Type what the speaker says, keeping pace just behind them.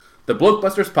The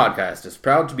Blokebusters podcast is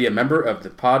proud to be a member of the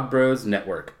Pod Bros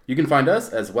Network. You can find us,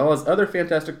 as well as other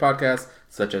fantastic podcasts,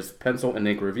 such as Pencil and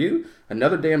Ink Review,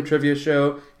 Another Damn Trivia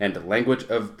Show, and Language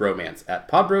of Bromance at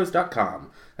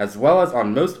podbros.com, as well as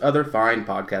on most other fine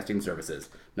podcasting services.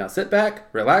 Now sit back,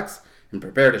 relax, and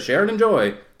prepare to share and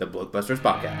enjoy the Blokebusters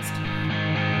podcast.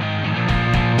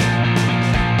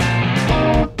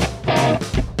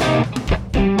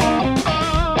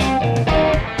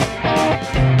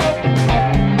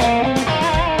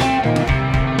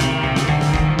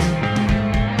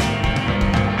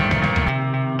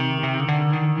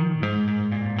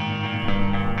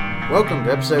 Welcome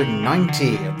to episode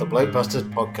 90 of the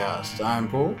Blokebusters podcast. I'm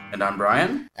Paul. And I'm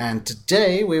Brian. And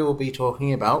today we will be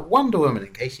talking about Wonder Woman,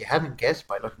 in case you hadn't guessed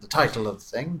by looking at the title of the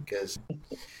thing, because...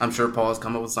 I'm sure Paul has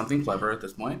come up with something clever at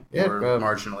this point. Yeah, or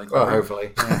marginally clever. Well,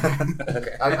 hopefully. Yeah.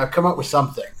 Okay. I've come up with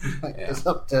something. It's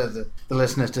up to the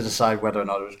listeners to decide whether or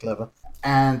not it was clever.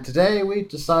 And today we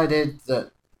decided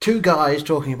that two guys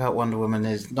talking about Wonder Woman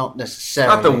is not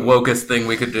necessarily... Not the wokest thing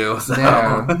we could do. So.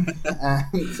 No.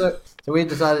 So we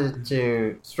decided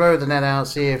to throw the net out,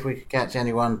 see if we could catch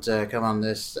anyone to come on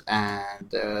this,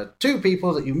 and two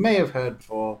people that you may have heard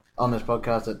before on this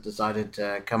podcast that decided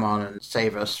to come on and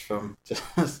save us from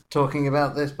just talking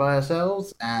about this by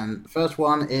ourselves. And the first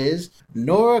one is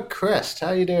Nora Crest.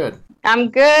 How you doing? I'm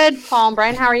good, Paul and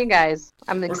Brian. How are you guys?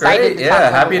 I'm excited. Great.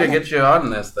 Yeah, happy to get you on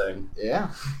this thing.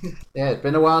 Yeah. Yeah, it's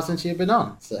been a while since you've been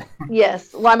on. So.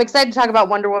 Yes. Well, I'm excited to talk about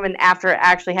Wonder Woman after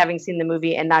actually having seen the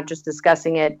movie and not just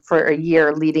discussing it for a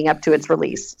year leading up to its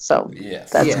release. So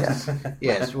yes. That's good.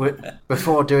 Yes.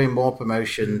 Before doing more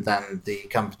promotion than the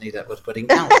company that was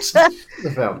putting out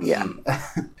the film. Yeah.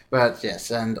 But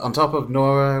yes, and on top of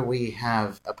Nora, we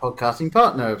have a podcasting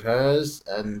partner of hers,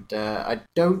 and I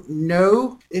don't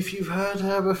know if you've heard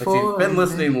her before. If you've been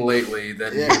listening lately,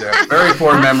 then you either have very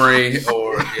poor memory,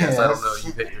 or yes, I don't know,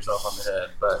 you hit yourself on the head,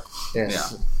 but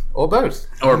yes. Yeah. Or both.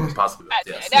 Or possibly both,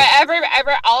 yes.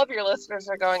 All of your listeners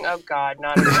are going, oh God,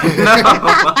 not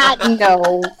again.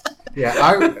 No. Yeah,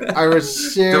 I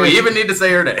was seriously... Do we even need to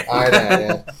say her name? I know,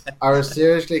 yeah. I was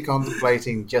seriously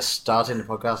contemplating just starting the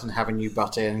podcast and having you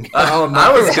butt in.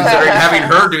 I was considering having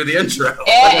her do the intro.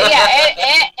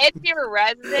 It's your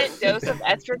resident dose of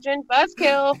estrogen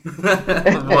buzzkill.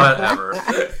 Whatever.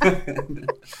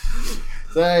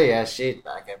 So, yeah, she's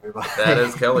back, everybody. That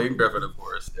is Kelly Griffin, of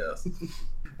course, yes.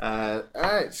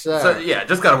 Alright, so yeah, it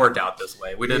just got worked out this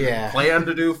way. We didn't plan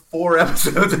to do 4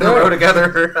 episodes in a row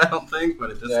together, I don't think,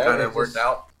 but it just kind of worked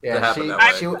out to happen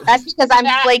that way. That's because I'm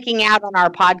flaking out on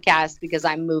our podcast because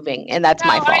I'm moving, and that's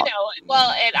my fault. I know. Well,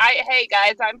 and hey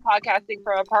guys, I'm podcasting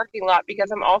from a parking lot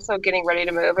because I'm also getting ready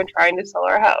to move and trying to sell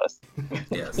our house.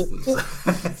 Yes. And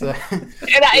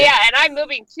I'm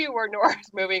moving to where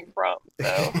Nora's moving from.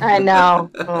 So I know.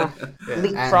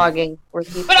 Leapfrogging.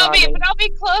 But I'll be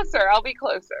closer.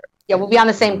 Yeah, we'll be on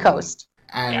the same coast.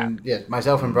 And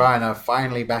myself and Brian are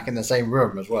finally back in the same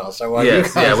room as well. So we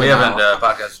haven't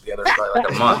podcasted together for probably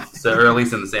like a month, so or at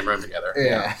least in the same room together.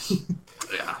 Yeah.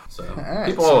 Yeah. So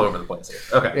people all over the place here.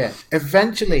 Okay. Yeah.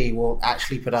 Eventually, we'll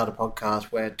actually put out a podcast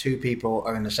where two people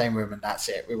are in the same room and that's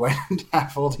it. We won't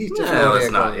have all these different. Let's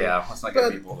not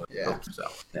get people to help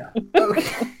themselves. Yeah.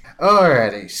 Okay.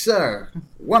 Alrighty. So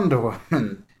Wonder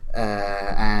Woman.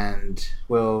 And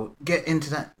we'll get into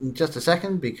that in just a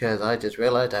second because I just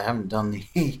realized I haven't done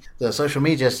the social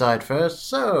media side first.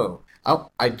 So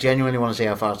I genuinely want to see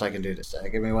how fast I can do this. So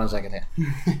give me 1 second here.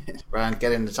 Brian,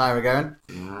 getting the timer going.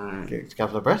 Alright. Get a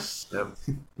couple of breaths. Yep.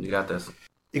 You got this.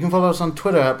 You can follow us on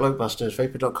Twitter at Blokebusters,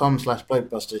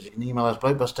 Facebook.com/Blokebusters. You can email us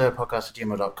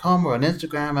blokebusterpodcast@gmail.com or on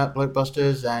Instagram at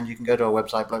Blokebusters, and you can go to our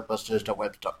website,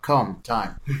 blokebusters.webs.com.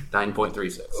 Time.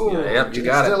 9.36. Ooh, Yep, you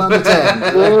got it. Still under 10.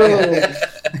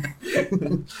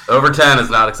 Over 10 is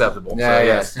not acceptable.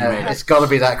 Yeah, so yes, it's got to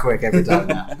be that quick every time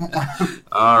now.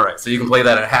 All right, so you can play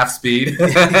that at half speed.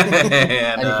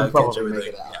 and you can probably make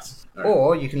it out. Yeah. Right.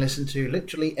 Or you can listen to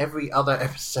literally every other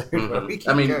episode where we keep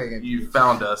going. You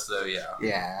found us, so yeah.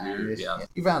 Yeah.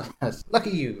 You found us.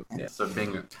 Lucky you. Yeah, so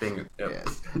Bing. Yep.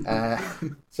 Yes.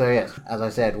 So yes, as I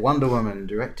said, Wonder Woman,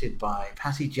 directed by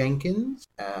Patty Jenkins,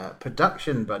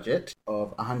 production budget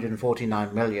of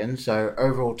 $149 million, so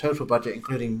overall total budget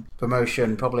including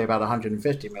promotion probably about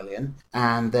 $150 million,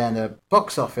 and then a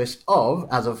box office of,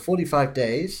 as of 45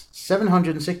 days,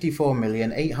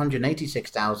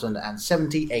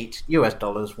 $764,886,078 US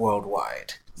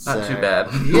worldwide. Not too bad.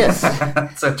 Yes.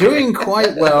 Okay. Doing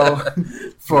quite well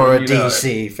for a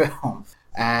DC film.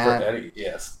 And any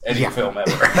Yeah. film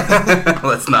ever.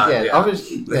 Let's not.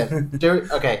 obviously,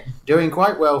 doing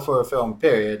quite well for a film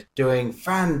period, doing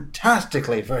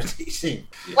fantastically for a DC.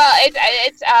 Well,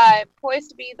 it's poised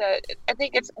to be I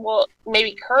think it's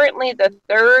maybe currently the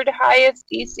third highest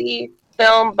DC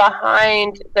film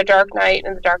behind The Dark Knight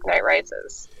and The Dark Knight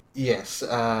Rises. Yes,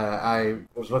 I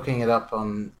was looking it up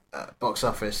on Box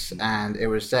Office, and it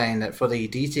was saying that for the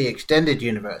DC Extended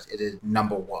Universe, it is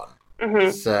number one.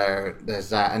 Mm-hmm. So there's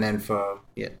that, and then for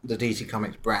the DC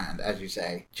Comics brand, as you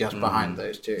say, just behind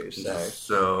those two.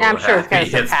 So I'm sure it's going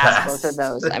to happy surpass passed. both of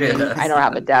those. I mean, Yes. I don't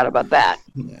have a doubt about that.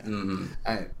 yeah. Mhm.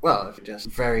 Well, if you just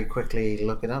very quickly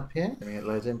look it up here, let me get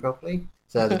loads in properly.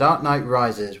 So The Dark Knight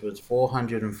Rises was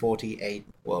 448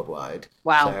 worldwide.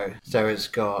 Wow. So it's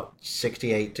got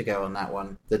 68 to go on that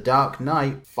one. The Dark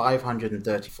Knight,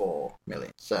 534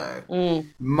 million. So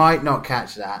might not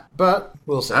catch that, but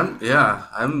we'll see. I'm.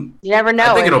 You never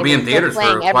know. I think it'll be in it's still theaters for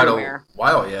playing quite everywhere. a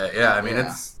while yet. Yeah, I mean,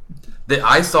 Yeah.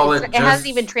 I saw it. It hasn't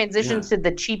even transitioned to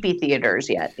the cheapy theaters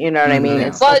yet. You know what I mean? Yeah.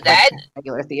 It's Well, still playing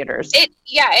regular theaters.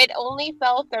 It only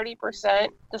fell 30%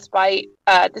 despite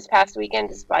this past weekend.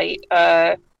 Despite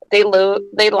they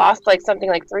lost like something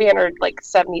like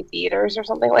 370 theaters or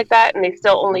something like that, and they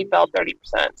still only fell 30%.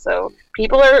 So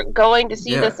people are going to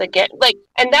see this again.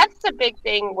 And that's the big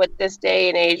thing with this day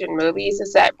and age in movies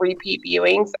is that repeat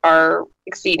viewings are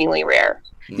exceedingly rare.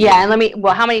 Yeah, and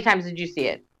how many times did you see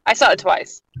it? I saw it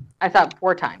twice. I saw it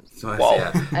 4 times. So, Whoa.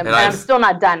 yeah. And And I'm still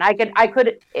not done. I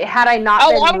could, had I not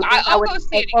been moving, I I'll would go have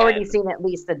see it already again. seen it at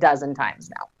least a dozen times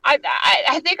now.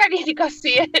 I think I need to go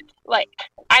see it.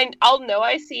 I'll know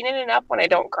I've seen it enough when I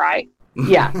don't cry.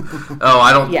 Yeah.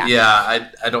 I don't. Yeah. Yeah,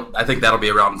 I don't. I think that'll be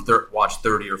around watch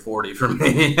 30 or 40 for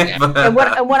me. But- And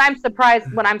what I'm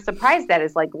surprised at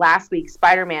is like last week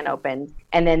Spider-Man opened,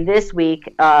 and then this week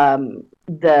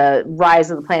the Rise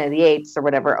of the Planet of the Apes or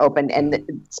whatever opened, and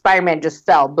Spider-Man just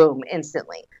fell, boom,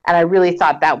 instantly. And I really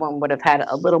thought that one would have had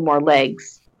a little more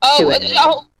legs.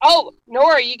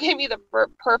 Nora, you gave me the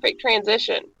perfect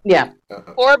transition. Yeah.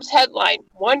 Forbes headline: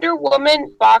 Wonder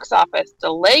Woman box office, the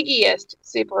leggiest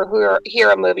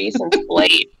superhero movie since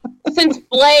Blade.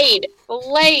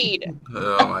 Blade.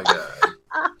 Oh my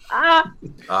god!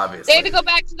 Obviously, They had to go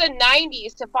back to the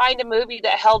 90s to find a movie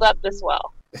that held up this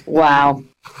well. Wow.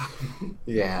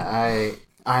 Yeah,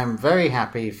 I'm very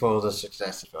happy for the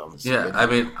success of the film. Yeah, I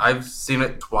mean, I've seen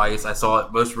it twice. I saw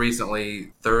it most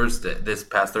recently this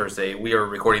past Thursday. We are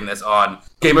recording this on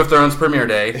Game of Thrones premiere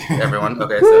day, everyone.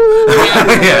 Okay, so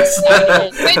yes.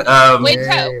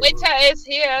 Winter is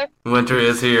here. Winter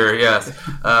is here, yes.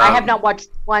 I have not watched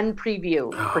one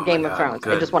preview for Oh Game my of God, Thrones.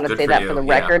 good- I just want to good say for that you, for the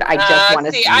yeah. record. I just want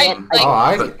to see, see I-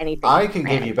 it. Like, anything. I can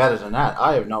give Man. you better than that.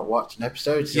 I have not watched an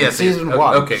episode since Yes, season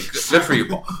 1. Okay, good for you,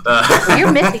 Paul.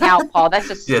 You're missing out, Paul. That's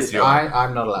just Yes, stupid. you are.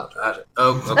 I'm not allowed to.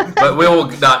 But we will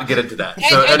not get into that.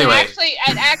 So anyway,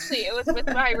 actually, it was with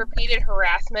my repeated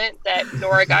harassment that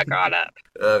Nora got caught up.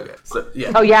 okay, so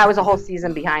yeah. Oh yeah, I was a whole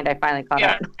season behind. I finally caught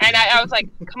Yeah, up. and I was like,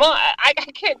 "Come on!" I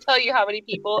can't tell you how many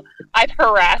people I've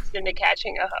harassed into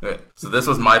catching up. Okay, so this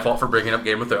was my fault for bringing up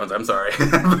Game of Thrones. I'm sorry.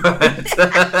 Killing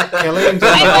the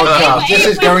podcast. This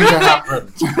is going to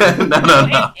happen.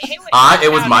 No.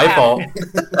 It was my fault.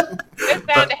 It's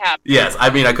bound to happen. Yes, I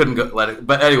mean I couldn't let it.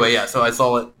 But anyway, yeah. So I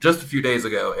saw it just a few days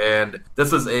ago, and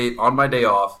this was on my day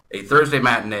off, a Thursday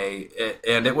matinee,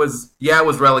 and it was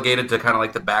relegated to kind of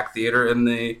like the back theater in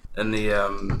the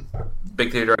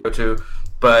big theater I go to,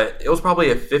 but it was probably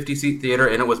a 50-seat theater,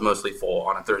 and it was mostly full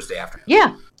on a Thursday afternoon.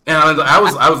 Yeah. And I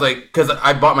was like, because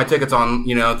I bought my tickets on,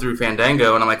 through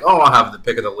Fandango, and I'm like, I'll have the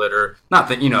pick of the litter. Not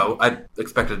that, I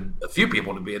expected a few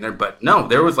people to be in there, but no,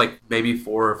 there was like maybe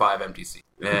 4 or 5 empty seats.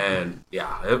 And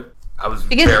yeah, I was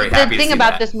Because very the happy to thing see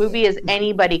about that. this movie is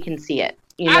anybody can see it.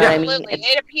 You know what I mean? Absolutely,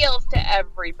 It's- it appeals to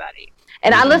everybody.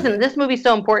 And listen, this movie's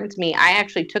so important to me. I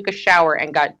actually took a shower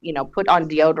and got, put on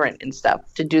deodorant and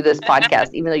stuff to do this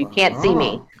podcast, even though you can't see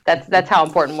me. That's how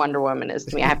important Wonder Woman is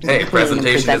to me. I have to be Hey, clean and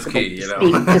presentation is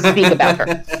presentable key, to speak about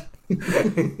her.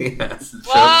 Yes,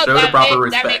 Well, show the proper that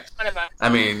respect. makes fun of us. I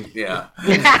mean, yeah.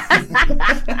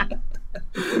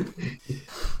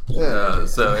 Yeah.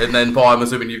 So, and then Paul, I'm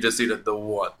assuming you've just seen it the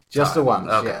one. Just the time.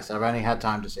 once, Okay. yes. I've only had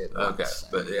time to see it once. Okay,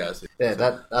 but yeah. So, Yeah,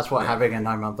 that's what having a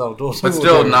 9-month-old daughter but will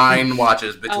still, do. 9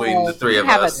 watches between Oh, the 3 of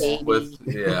have a us. baby.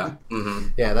 Yeah,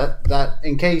 that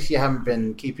in case you haven't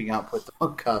been keeping up with the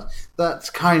podcast, that's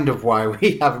kind of why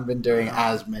we haven't been doing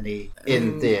as many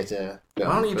in theater. Why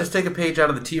don't you just take a page out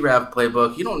of the T-Rav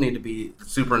playbook? You don't need to be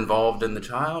super involved in the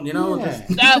child, Yeah. No,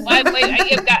 wait,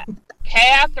 you've got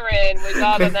Catherine with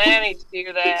all the nanny to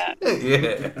do that.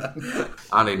 Yeah.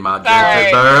 I need my Sorry.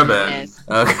 ginger bourbon. Yes.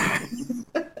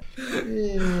 Okay.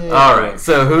 All right.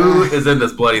 So who is in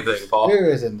this bloody thing, Paul? Who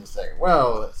is in this thing?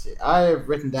 Well, let's see. I have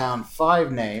written down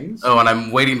 5 names. Oh, and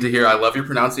I'm waiting to hear. I love your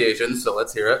pronunciation, so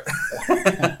let's hear it.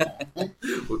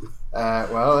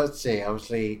 Well, let's see.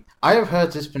 Obviously, I have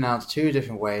heard this pronounced 2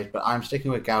 different ways, but I'm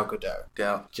sticking with Gal Gadot.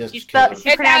 Gal. Just She because.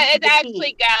 pronounces It's the T.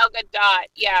 actually Gal Gadot.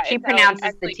 Yeah, She it's pronounces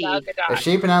actually the T. Gal Gadot. If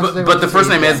she pronounces it But with the first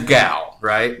T, name is then- Gal,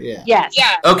 right? Yeah. Yes.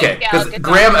 Yeah. Okay, it's Gal because Gadot.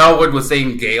 Graham Elwood was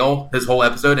saying Gale his whole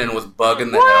episode and it was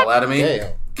bugging the hell out of me.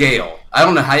 Gale. Gale. I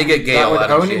don't know how you get Gale That out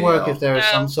would of only Gale. work if there was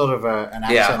No. some sort of an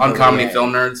accent. Yeah, on over Comedy the A.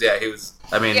 Film Nerds. Yeah, he was.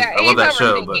 I mean, Yeah, I love that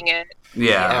show, but overthinking it.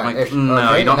 yeah, I'm like, If- no,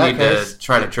 okay, you don't in need that case, to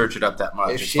try to church it up that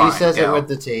much. If It's she fine, says Gal. it with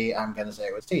the T, I'm going to say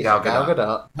it with T. Gal So Gal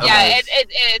Gadot. Yeah, Okay.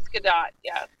 it's Gadot.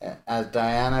 Yeah. As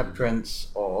Diana Prince,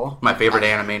 or My favorite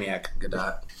Animaniac,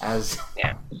 Gadot. as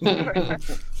Yeah.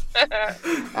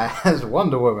 as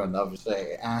Wonder Woman,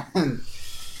 obviously. And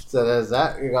so there's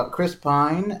that. We got Chris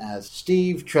Pine as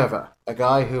Steve Trevor, a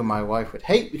guy who my wife would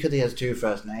hate because he has 2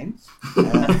 first names.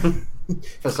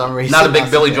 For some reason. Not a big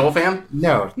that's Billy thing. Joel fan?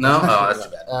 No. No? Oh, that's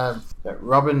too bad.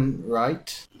 Robin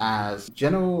Wright as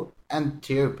General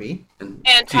Antiope.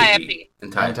 Antiope.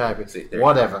 Antiope. See, there you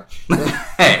Whatever. go.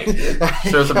 Hey,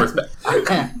 show some respect.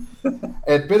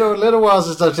 It's been a little while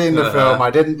since I've seen the Uh-huh. film. I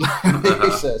didn't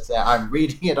research that. I'm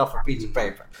reading it off a piece of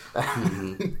paper.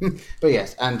 But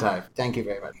yes, Antiope. Thank you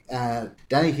very much.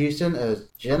 Danny Houston as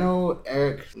General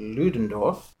Eric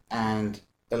Ludendorff and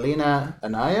Elena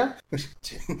Anaya.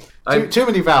 Too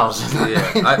many vowels.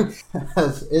 Yeah,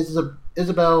 As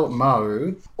Isabel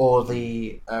Maru, or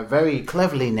the very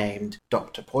cleverly named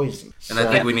Dr. Poison. And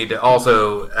I think we need to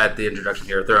also, at the introduction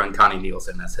here, throw in Connie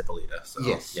Nielsen as Hippolyta. So,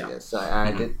 Yes, yeah. yes.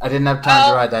 I didn't have time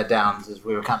to write that down because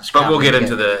we were kind of. But we'll get scrambling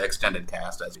into to get the extended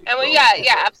cast as we And go.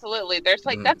 yeah, absolutely. There's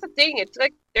like Mhm. that's the thing. It's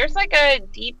like there's like a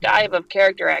deep dive of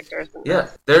character actors. in Yeah,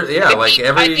 this. there. Yeah, a like deep,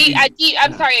 every.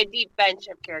 I'm sorry, a deep bench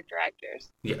of character actors.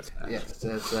 Yes. Yes,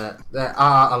 there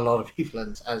are a lot of people,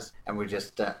 and we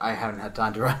just I haven't had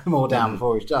time to write them all down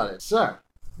before we started. So,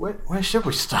 where should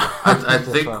we start? I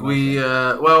think we.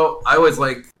 Well, I always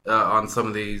like on some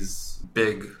of these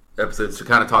big episodes to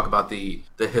kind of talk about the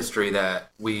history that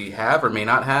we have or may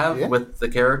not have Yeah. with the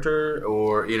character,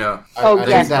 or Oh, I yes.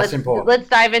 think that's important. Let's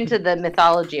dive into the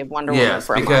mythology of Wonder Woman Yes,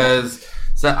 for a moment. because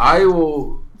so I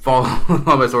will follow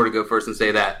on my sword to go first and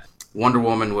say that Wonder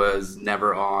Woman was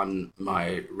never on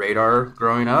my radar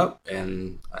growing up,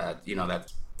 and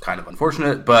that's kind of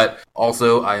unfortunate, but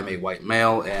also I am a white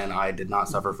male and I did not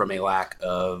suffer from a lack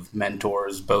of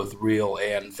mentors, both real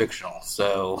and fictional.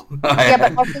 So Yeah,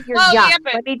 but also you're Well, young. yeah,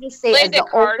 but Let me just say, Linda as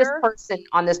the oldest Carter- person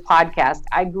on this podcast,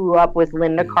 I grew up with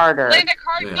Linda Carter. Linda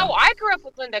Carter. Yeah. No, I grew up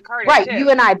with Linda Carter. Right, too.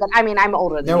 you and I, but I mean, I'm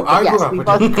older than No, you. But I yes, grew up we with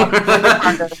both Linda grew up with Linda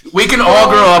Carter. we can all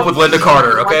grow up with Linda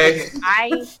Carter, okay?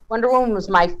 Wonder Woman was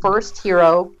my first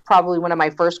hero, probably one of my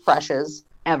first crushes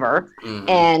ever, Mhm.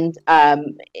 and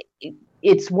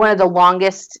it's one of the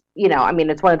longest.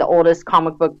 It's one of the oldest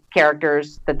comic book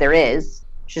characters that there is.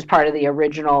 She's part of the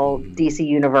original DC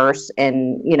universe,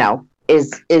 and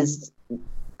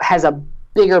has a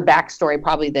bigger backstory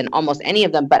probably than almost any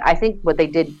of them. But I think what they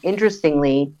did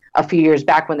interestingly a few years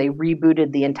back when they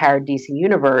rebooted the entire DC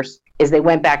universe is they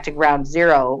went back to ground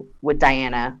zero with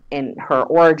Diana in her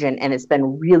origin, and it's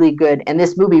been really good. And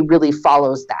this movie really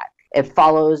follows that. It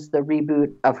follows the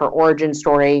reboot of her origin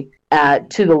story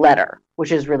to the letter,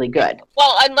 which is really good.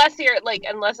 Well, unless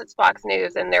it's Fox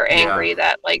News and they're angry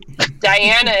that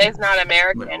Diana is not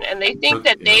American, and they think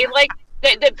that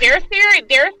their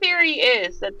theory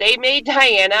is that they made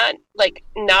Diana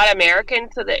not American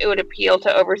so that it would appeal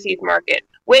to overseas market.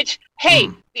 Which, hey,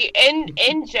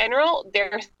 in general,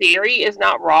 their theory is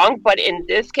not wrong, but in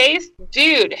this case,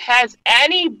 dude, has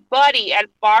anybody at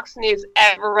Fox News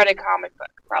ever read a comic book?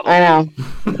 Probably. I know.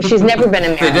 She's never been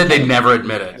American. They never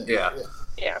admit it. Yeah.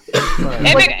 Yeah. Right.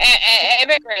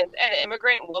 Immigrants, an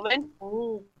immigrant woman.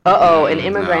 Ooh. An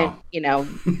immigrant,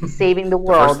 saving the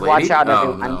world. First Watch lady? out,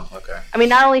 Oh, everyone. no. Okay. I mean,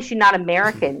 not only is she not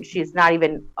American, she's not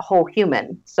even a whole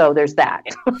human. So there's that.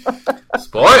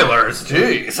 Spoilers,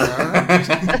 jeez.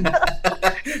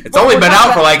 It's Well, only we're been talking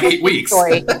out for about like the 8 weeks.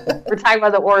 Story. We're talking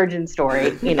about the origin story,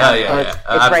 Oh, yeah, so yeah. it's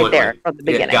Absolutely. right there from the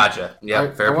Yeah, beginning. gotcha. Yeah,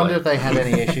 I fair wonder play. if they had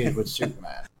any issues with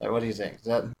Superman. What do you think? Is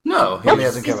that No, Nope. he's,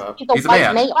 hasn't come up. he's a white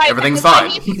man. male. Everything's fine.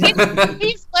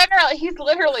 He's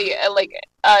literally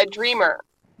a dreamer.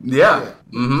 Yeah.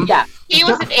 Mm-hmm. Yeah, He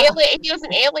was an alien. He was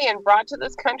an alien brought to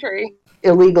this country.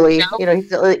 illegally. No.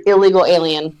 He's an illegal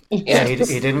alien. Yeah, he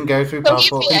didn't go through So he's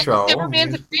passport control.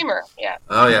 Superman's a dreamer. Yeah.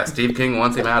 Oh, yeah. Steve King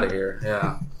wants him out of here.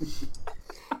 Yeah.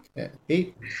 Yeah.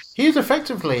 He's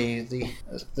effectively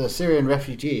the Syrian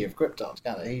refugee of Krypton.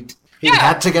 Kind of. He Yeah.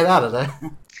 had to get out of there.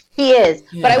 He is.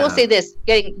 But I will Yeah. say this,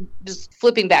 just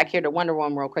flipping back here to Wonder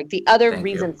Woman real quick. The other Thank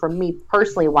reason you. for me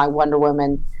personally why Wonder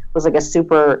Woman was like a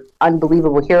super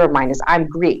unbelievable hero of mine is I'm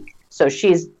Greek. So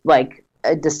she's like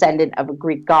a descendant of a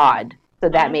Greek god. So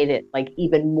that made it like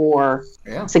even more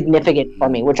Yeah. significant for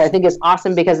me, which I think is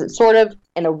awesome because it sort of,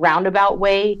 in a roundabout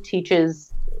way,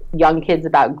 teaches young kids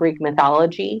about Greek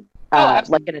mythology.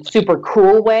 Like in a super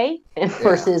cool way,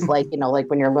 versus like like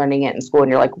when you're learning it in school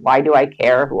and you're like, why do I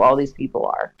care who all these people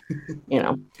are?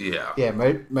 Yeah. Yeah,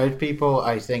 most people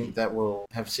I think that will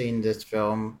have seen this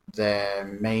film, their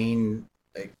main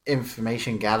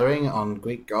information gathering on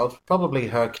Greek gods, probably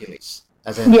Hercules,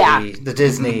 as in the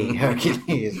Disney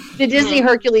Hercules. The Disney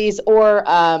Hercules, or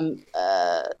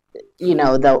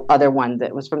the other one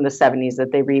that was from the 70s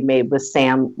that they remade with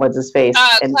Sam, what's his face?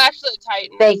 Clash of the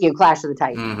Titans. Thank you, Clash of the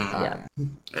Titans. Mm-hmm.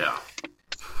 Yeah.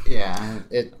 Yeah,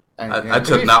 I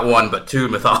took not one but two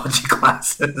mythology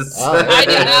classes. Oh, I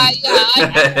did.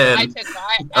 I took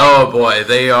that. Oh boy,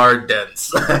 they are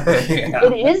dense.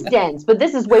 It is dense, but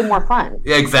this is way more fun.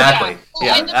 Yeah, exactly.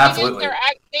 Yeah, and the absolutely. thing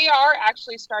is, they are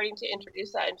actually starting to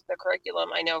introduce that into the curriculum.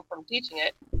 I know from teaching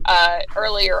it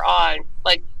earlier on,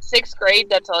 like 6th grade.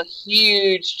 That's a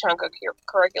huge chunk of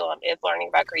curriculum is learning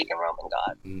about Greek and Roman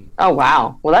gods. Oh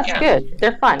wow, well that's good.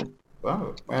 They're fun.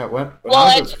 Wow. When I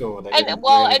was at school, they didn't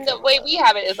really and the cover way that. we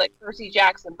have it is like Percy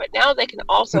Jackson, but now they can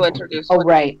also introduce. Oh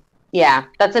right, yeah,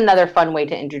 that's another fun way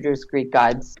to introduce Greek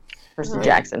gods. Percy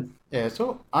Jackson. Yeah,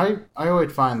 so I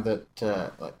always find that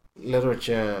like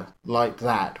literature like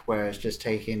that, where it's just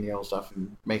taking the old stuff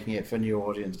and making it for new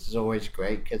audiences, is always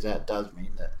great because that does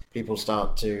mean that people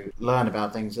start to learn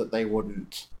about things that they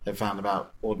wouldn't have found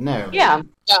about ordinarily. Yeah.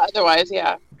 Otherwise,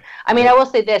 yeah. I mean, I will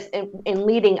say this, in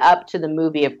leading up to the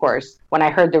movie, of course, when I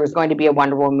heard there was going to be a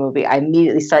Wonder Woman movie, I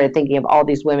immediately started thinking of all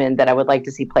these women that I would like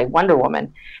to see play Wonder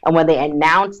Woman. And when they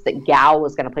announced that Gal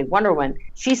was going to play Wonder Woman,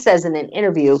 she says in an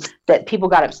interview that people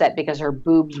got upset because her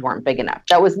boobs weren't big enough.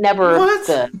 That was never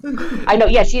I know,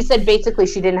 yeah, she said basically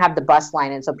she didn't have the bust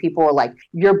line, and so people were like,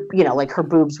 like her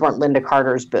boobs weren't Linda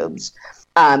Carter's boobs.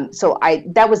 So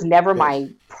that was never my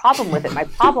problem with it. My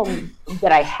problem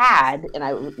that I had, and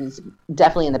I was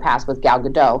definitely in the past with Gal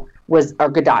Gadot, was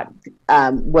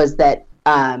that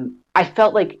I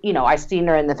felt like, I'd seen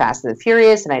her in The Fast and the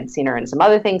Furious, and I'd seen her in some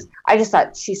other things. I just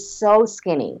thought, she's so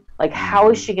skinny. Like, how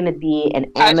is she going to be an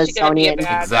Amazonian?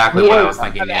 Exactly what I was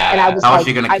thinking, yeah. And I was how like, is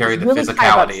she going to carry the really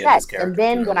physicality of this character? And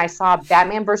then when I saw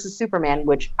Batman versus Superman,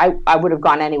 which I would have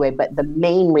gone anyway, but the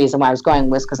main reason why I was going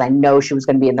was because I know she was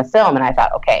going to be in the film, and I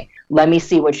thought, okay, let me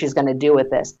see what she's going to do with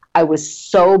this. I was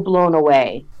so blown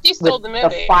away with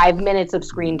the 5 minutes of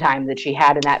screen time that she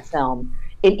had in that film.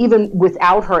 And even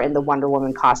without her in the Wonder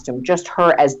Woman costume, just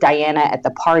her as Diana at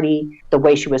the party, the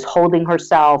way she was holding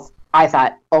herself, I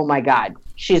thought, oh my God,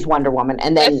 she's Wonder Woman.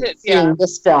 And then seeing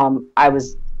this film, I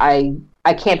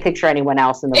can't picture anyone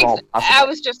else in the role. I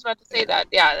was just about to say that.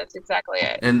 Yeah, that's exactly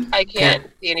it. And I can't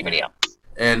see anybody else.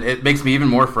 And it makes me even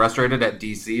more frustrated at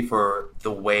DC for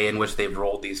the way in which they've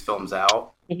rolled these films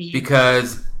out.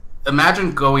 Because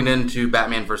imagine going into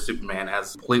Batman vs. Superman,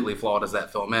 as completely flawed as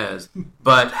that film is,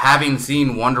 but having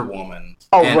seen Wonder Woman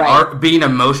being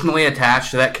emotionally attached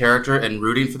to that character and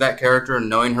rooting for that character and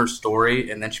knowing her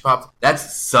story, and then she pops.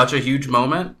 That's such a huge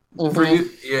moment for you,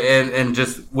 and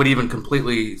just would even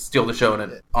completely steal the show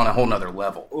on a whole nother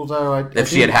level. Although if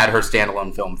she had her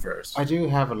standalone film first. I do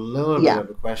have a little bit of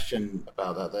a question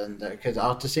about that then, because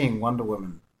after seeing Wonder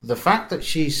Woman, the fact that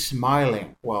she's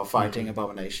smiling while fighting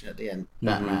Abomination at the end,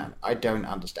 Batman, I don't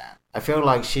understand. I feel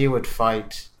like she would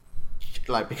fight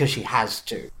because she has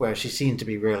to, whereas she seemed to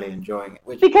be really enjoying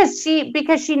it. Because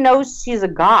she knows she's a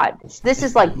god. This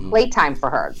is like playtime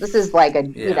for her. This is like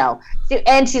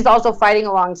and she's also fighting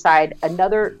alongside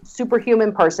another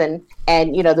superhuman person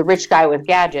and the rich guy with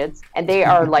gadgets, and they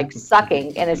are like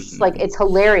sucking, and it's just like it's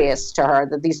hilarious to her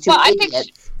that these two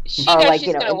idiots are like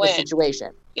in this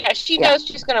situation. Yeah, she knows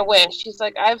she's going to win. She's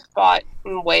like, I've fought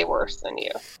way worse than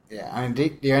you. Yeah, I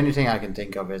mean, the only thing I can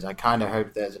think of is I kind of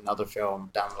hope there's another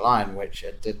film down the line, which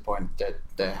at this point that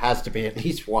there has to be at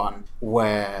least one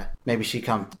where maybe she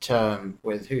comes to terms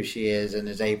with who she is and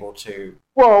is able to.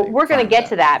 Well, we're going to get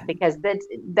to that because that's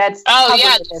this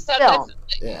film.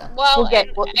 Yeah. Well, but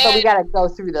we got to go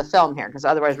through the film here because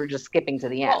otherwise we're just skipping to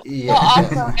the end. Well,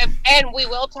 also, and we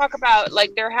will talk about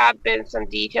there have been some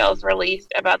details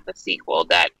released about the sequel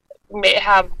that may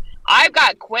have. I've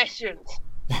got questions.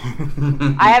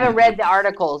 I haven't read the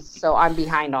articles, so I'm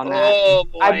behind on that. Oh,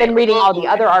 boy. I've been reading all the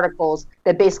other articles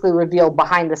that basically reveal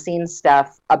behind the scenes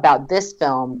stuff about this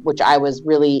film, which I was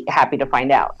really happy to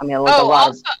find out. I mean, a lot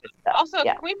of stuff. Also,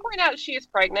 Yeah. can we point out she is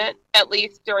pregnant, at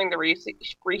least during the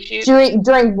reshoot?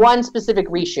 During one specific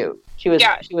reshoot, she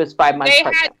was 5 months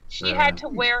pregnant. She had to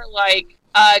wear like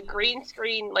green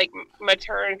screen like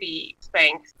maternity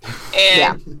Spanx,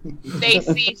 and they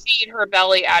CC'd her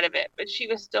belly out of it, but she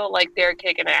was still like there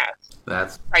kicking ass.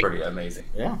 That's pretty amazing.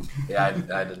 Yeah. Yeah, I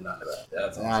did not know that.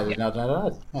 That's awesome. I did not know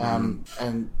that.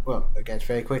 And, well, I guess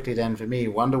very quickly then for me,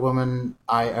 Wonder Woman,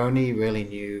 I only really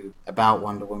knew about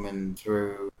Wonder Woman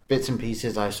through bits and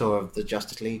pieces I saw of the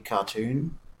Justice League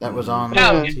cartoon that was on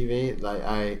TV.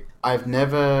 Like, I've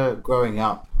never, growing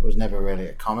up, was never really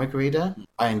a comic reader.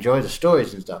 I enjoy the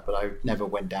stories and stuff, but I never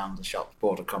went down the shop,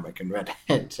 bought a comic and read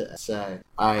it. So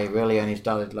I really only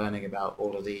started learning about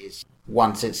all of these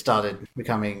once it started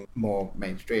becoming more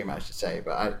mainstream, I should say.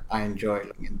 But I enjoy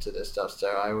looking into this stuff. So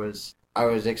I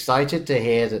was excited to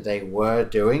hear that they were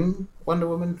doing Wonder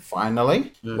Woman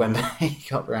finally when they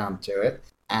got around to it.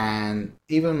 And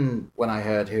even when I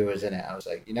heard who was in it, I was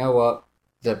like, you know what?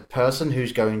 The person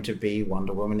who's going to be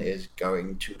Wonder Woman is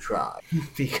going to try,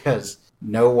 because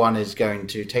no one is going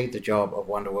to take the job of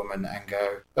Wonder Woman and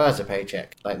go, oh, that's a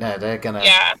paycheck. Like, no, they're going to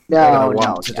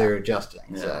want to do justice.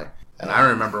 Yeah. So, and I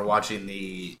remember watching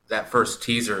that first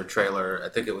teaser trailer. I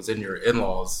think it was in your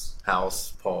in-laws'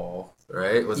 house, Paul,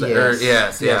 right? Was that?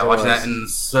 Yes. Yes, watching that, and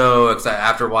so excited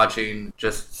after watching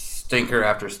just stinker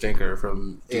after stinker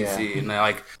from DC, and I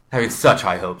like having such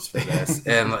high hopes for this,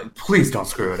 and like, please don't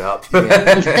screw it up.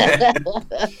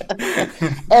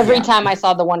 Every time I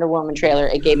saw the Wonder Woman trailer,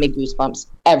 it gave me goosebumps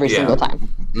every single time.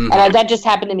 Mm-hmm. And that just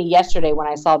happened to me yesterday when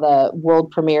I saw the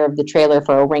world premiere of the trailer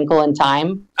for A Wrinkle in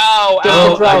Time. I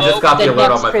just got the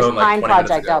alert on my Chris phone like Pine 20 minutes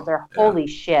project ago. out there. Holy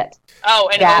shit!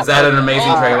 And is that an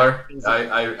amazing trailer?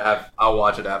 Amazing. I'll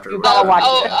watch it after. You gotta watch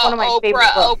it. It's one of my favorite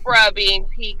books. Oprah being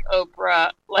peak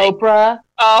Oprah. Like, Oprah.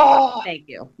 Oh, Thank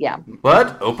you. Yeah.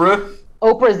 What? Oprah?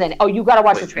 Oprah's in it. Oh, you gotta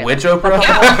watch the trailer. Which Oprah?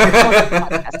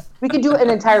 We could do an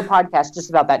entire podcast just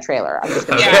about that trailer. I'm just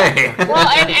gonna Okay. Well,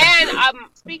 and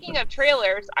speaking of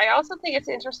trailers, I also think it's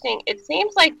interesting. It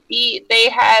seems like they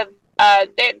have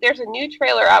there's a new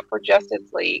trailer out for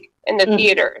Justice League in the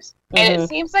theaters, and it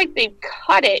seems like they've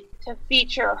cut it to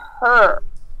feature her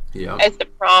as the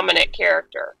prominent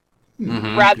character.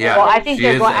 Mm-hmm. Well, I think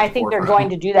they're going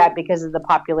to do that because of the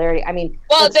popularity. I mean,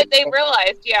 they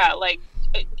realized, like,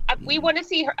 we want to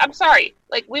see her. I'm sorry,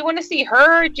 like, we want to see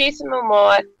her, Jason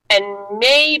Momoa, and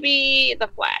maybe the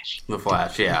Flash. The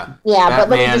Flash, yeah. Yeah, Batman, but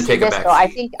let me just say this though. I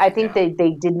think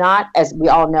they did not, as we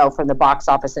all know from the box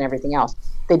office and everything else,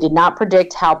 they did not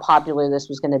predict how popular this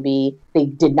was going to be. They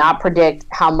did not predict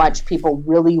how much people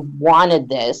really wanted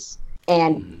this.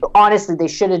 And honestly, they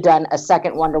should have done a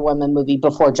second Wonder Woman movie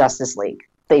before Justice League.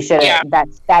 They should have.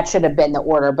 That should have been the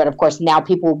order. But of course, now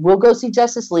people will go see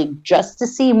Justice League just to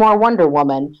see more Wonder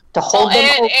Woman to hold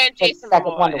them over and Jason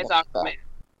Momoa as Aquaman.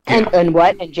 And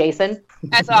what? And Jason?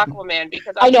 As Aquaman,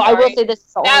 because I know. I will say this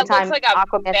is the only time like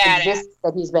Aquaman exists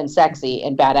that he's been sexy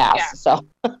and badass. Yeah. So.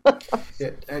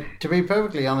 To be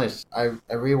perfectly honest, I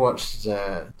rewatched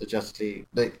the Justice League,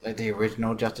 the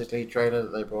original Justice League trailer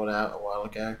that they brought out a while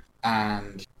ago,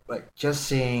 and like just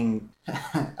seeing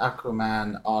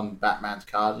Aquaman on Batman's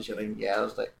card, I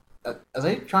was like, are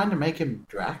they trying to make him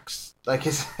Drax? Like,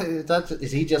 is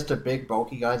he just a big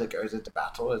bulky guy that goes into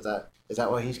battle? Is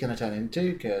that what he's going to turn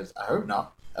into? Because I hope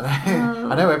not.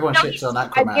 I know everyone shits on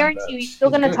Aquaman. I guarantee you, he's still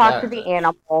going to talk to the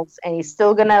animals, and he's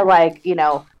still going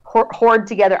to hoard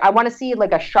together. I want to see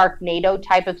like a Sharknado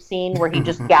type of scene where he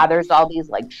just gathers all these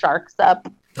like sharks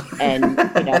up, and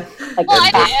like.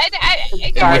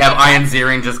 And we have Ian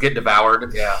Ziering just get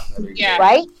devoured. Yeah.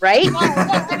 Right. Well,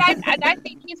 and I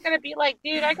think he's gonna be like,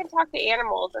 dude, I can talk to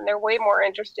animals, and they're way more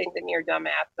interesting than your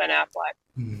dumbass Ben Affleck.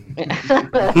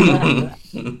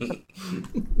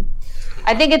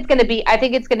 I think it's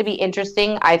gonna be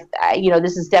interesting.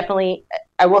 This is definitely.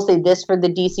 I will say this for the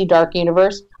DC Dark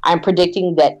Universe. I'm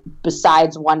predicting that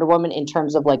besides Wonder Woman, in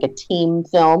terms of like a team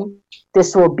film,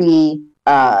 this will be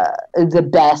the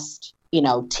best,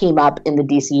 team up in the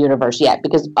DC universe yet.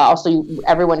 Because also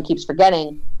everyone keeps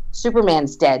forgetting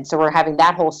Superman's dead, so we're having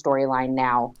that whole storyline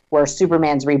now where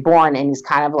Superman's reborn, and he's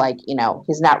kind of like,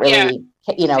 he's not really,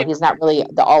 he's not really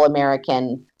the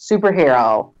all-American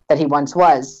superhero that he once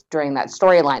was during that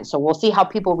storyline. So we'll see how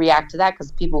people react to that,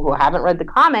 because people who haven't read the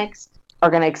comics are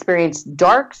going to experience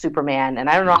dark Superman, and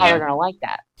I don't know how they're going to like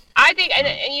that. I think,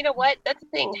 and you know what? That's the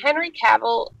thing. Henry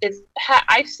Cavill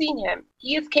I've seen him.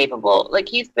 He is capable. Like,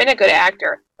 he's been a good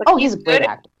actor. But He's a great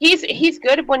actor. He's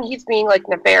good when he's being, like,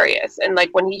 nefarious and, like,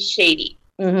 when he's shady.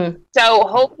 Mm-hmm. So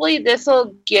hopefully this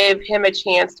will give him a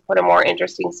chance to put a more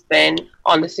interesting spin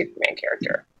on the Superman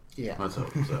character. Yeah. Let's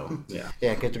hope so. Yeah.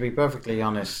 Yeah, because to be perfectly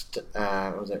honest,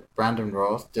 was it Brandon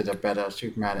Roth did a better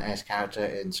Superman-esque character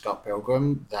in Scott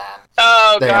Pilgrim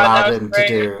than they allowed him to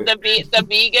do. The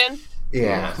vegan?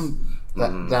 Yeah. Yes.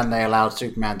 Than they allowed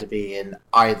Superman to be in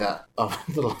either of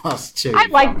the last two. I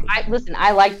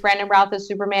liked Brandon Routh as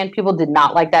Superman. People did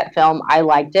not like that film. I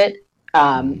liked it.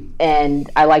 And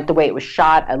I liked the way it was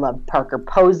shot. I loved Parker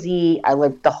Posey. I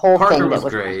loved the whole Parker thing. was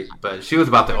great, but she was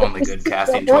about the only good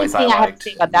casting the only choice I thing I have liked. to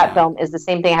say about that film is the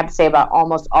same thing I have to say about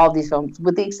almost all of these films,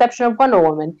 with the exception of Wonder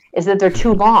Woman, is that they're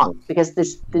too long because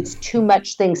there's too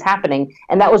much things happening.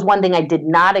 And that was one thing I did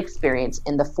not experience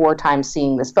in the 4 times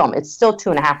seeing this film. It's still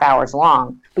 2.5 hours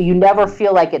long, but you never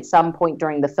feel like at some point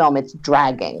during the film it's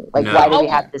dragging. Like, No. why do we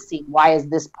have this scene? Why is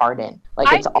this part in?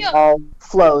 Like, it's all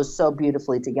flows so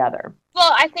beautifully together.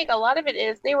 Well, I think a lot of it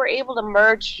is they were able to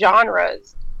merge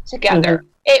genres together. Mm-hmm.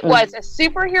 It was a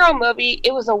superhero movie,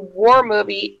 it was a war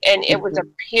movie, and it was a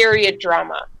period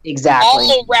drama. Exactly.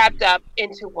 All wrapped up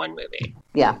into one movie.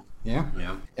 Yeah. Yeah.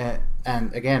 Yeah.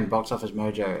 And again, Box Office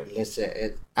Mojo lists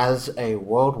it as a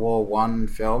World War I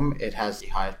film. It has the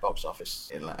highest box office,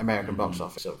 American box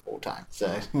office of all time.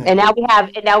 So, And now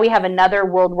we have another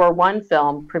World War I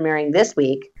film premiering this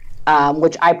week,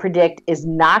 which I predict is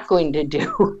not going to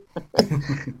do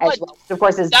as well. Of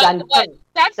course, is Dunkirk.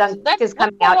 Dunkirk is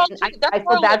coming out. And I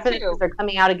feel bad for them because they're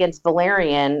coming out against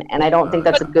Valerian, and I don't think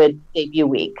that's a good debut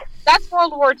week. That's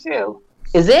World War II.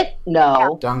 Is it?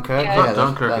 No. Dunkirk? Yeah. Yeah,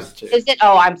 Dunkirk that's two. Is it?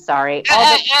 Oh, I'm sorry.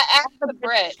 All The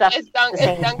Brit. stuff It's the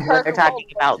same Dunkirk. when they're talking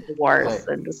about the wars.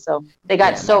 And so they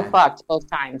got so fucked both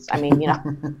times. I mean, they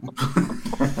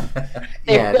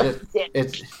Yeah, really did.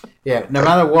 it's no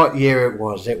matter what year it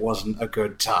wasn't a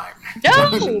good time.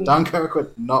 No! Dunkirk was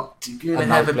not You're a gonna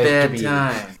nice have a place to bad be.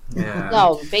 time. Yeah.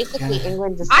 No, basically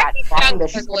England just I got think bombed the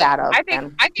Dunkirk shit out of.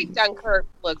 I think Dunkirk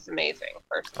looks amazing.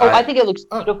 Oh, I think it looks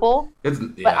beautiful, It's,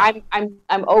 but I'm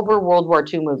over World War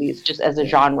II movies just as a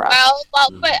genre. Well,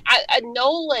 but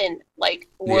Nolan like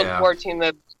World War II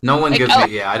movie. Nolan Like, gives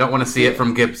me, I don't want to see it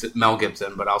from Mel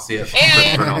Gibson, but I'll see it from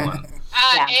Christopher Nolan.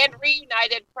 And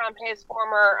reunited from his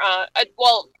former,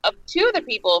 two of the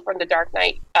people from the Dark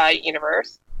Knight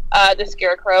universe, the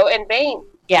Scarecrow and Bane.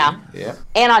 Yeah. Yeah.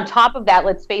 And on top of that,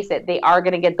 let's face it, they are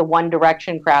going to get the One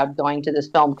Direction crowd going to this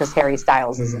film because Harry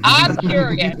Styles is in it. I'm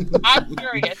curious.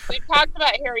 We've talked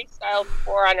about Harry Styles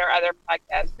before on our other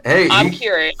podcast. Hey, I'm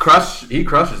curious. He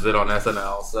crushes it on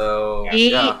SNL. So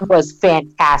He was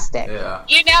fantastic. yeah.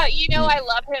 You know, I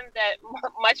love him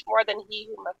much more than He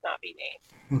Who Must Not Be Named.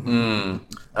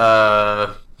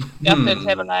 Justin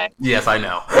Timberlake. Yes, I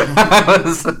know. I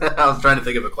was trying to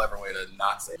think of a clever way to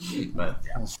not say it, but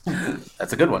yeah.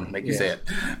 That's a good one. Make you say it.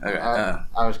 Okay.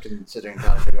 I was considering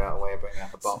trying to figure out a way of bringing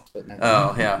up a box, but no.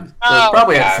 Oh yeah. So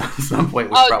probably at some point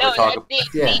we should probably talk about.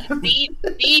 The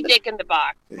Dick in the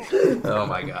Box. Oh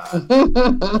my god.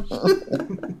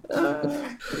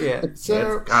 Yeah.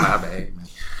 So It's kind of bad.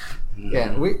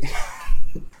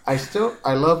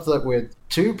 I love that with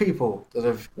two people that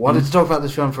have wanted to talk about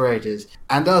this film for ages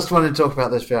and us wanting to talk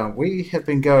about this film. We have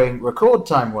been going record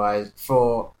time wise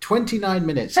for 29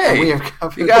 minutes. Hey, and we have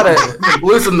covered you gotta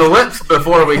loosen the lips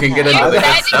before we can get into the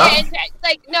good stuff.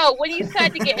 When you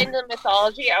said to get into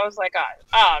mythology, I was like,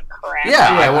 oh crap.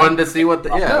 Yeah, I wanted to see what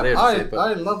the I loved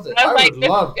it. I would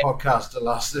love podcasts to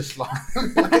last this long.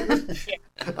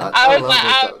 I was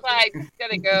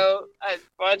gonna go a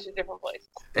bunch of different places.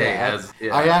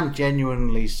 I am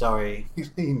genuinely sorry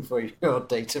for your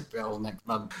data bill next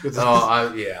month. We'll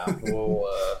have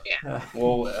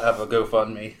a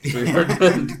GoFundMe.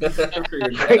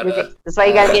 That's why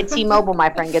you got to get T-Mobile, my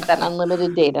friend. Get that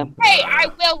unlimited data. Hey, I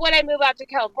will when I move out to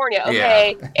California.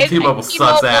 Okay, T-Mobile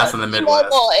sucks ass in the Midwest.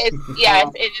 T-Mobile is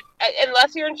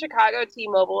unless you're in Chicago,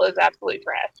 T-Mobile is absolute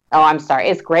trash. Oh, I'm sorry.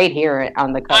 It's great here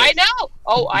on the coast. I know.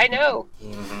 Oh, I know.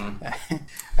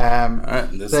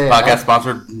 This podcast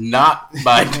sponsored not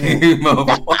by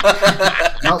T-Mobile.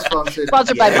 Not sponsored.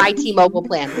 Sponsored by my T-Mobile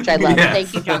plan, which I love. Yes.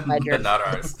 Thank you, Joe Ledger. But not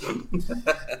ours.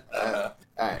 All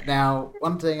right. Now,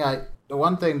 the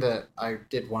one thing that I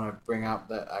did want to bring up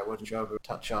that I wasn't sure I would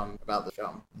touch on about the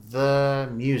film, the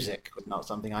music was not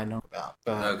something I know about.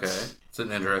 But okay, it's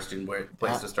an interesting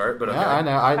place to start. But okay. Yeah, I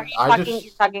know.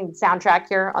 You're talking soundtrack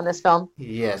here on this film?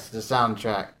 Yes, the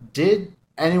soundtrack. Did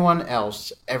anyone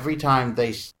else, every time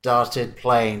they started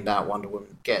playing that Wonder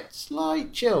Woman, get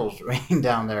slight chills raining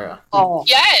down their... Oh,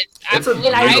 Yes, It's a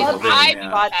absolutely. beautiful thing, I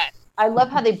yeah. love that. I love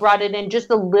how they brought it in just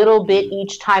a little bit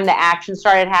each time the action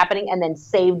started happening, and then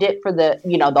saved it for the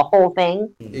the whole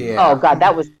thing. Yeah. Oh God,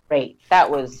 that was great.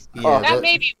 That was That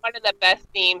may be one of the best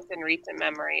themes in recent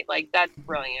memory. Like, that's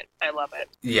brilliant. I love it.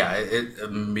 Yeah, it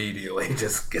immediately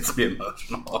just gets me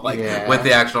emotional. Like Yeah. with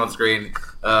the action on screen.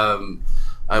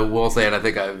 I will say, and I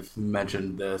think I've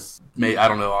mentioned this, I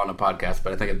don't know on a podcast,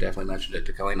 but I think I've definitely mentioned it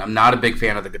to Colleen. I'm not a big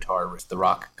fan of the guitar riffs, the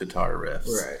rock guitar riffs.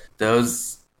 Right.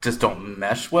 Those just don't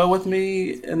mesh well with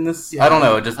me in this. Yeah. I don't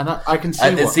know. It just I can see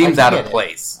it seems I out can of get it.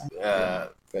 place.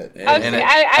 But And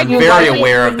I'm You very like it,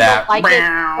 aware you of that.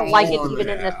 don't like it even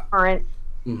in this current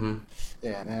Mm-hmm.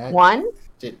 yeah, one.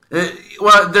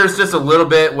 Well, there's just a little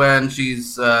bit when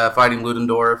she's fighting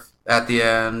Ludendorff at the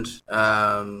end.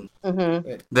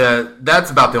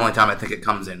 That's about the only time I think it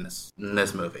comes in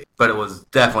this movie. But it was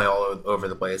definitely all over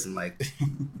the place and like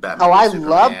Batman. Oh, I Superman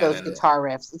love those and, guitar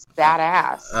riffs. It's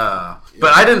badass.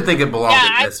 But I didn't think it belonged Yeah,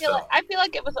 in I this feel film.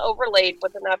 like it was overlaid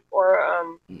with enough for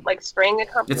like string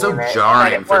accompaniment. It's so that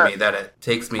jarring it for worked. me that it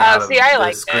takes me out of see, I the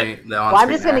liked screen. Well, I'm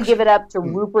just going to give it up to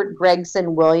Rupert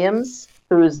Gregson Williams,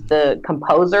 who's the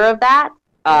composer of that.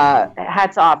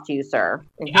 Hats off to you, sir.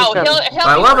 And he's Oh, from- he'll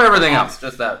I be love working everything on else.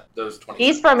 Just those 20.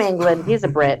 He's from England. He's a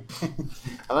Brit.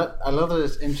 I love that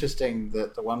it's interesting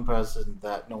that the one person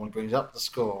that normally brings up the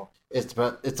score it's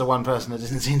the one person that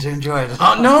doesn't seem to enjoy it.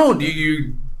 Oh no!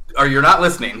 You're not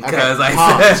listening because Okay,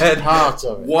 I said part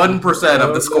of it. 1%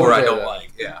 of the score I don't Yeah.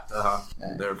 like.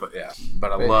 Yeah,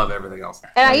 but I love everything else.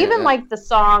 And I even like the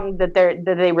song that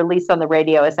they released on the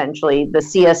radio, essentially, the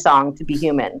Sia song "To Be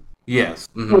Human." Yes.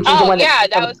 Mhm. Which is the one that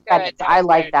was good. I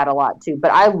like that a lot too.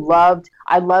 But I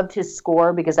loved his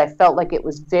score because I felt like it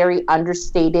was very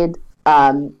understated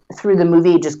through the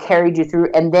movie. It just carried you through,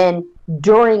 and then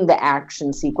during the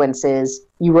action sequences,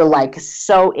 you were like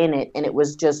so in it, and it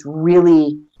was just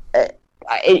really.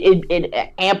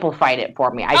 It amplified it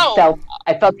for me. I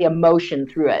felt the emotion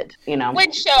through it.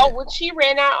 When she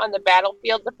ran out on the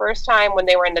battlefield the first time when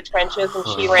they were in the trenches and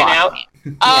she ran out,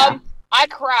 I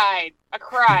cried.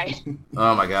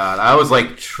 Oh my god! I was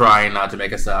like trying not to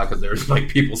make a sound because there's like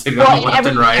people sitting on left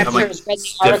and right. I'm like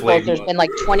stiffly. There's been like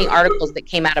 20 articles that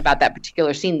came out about that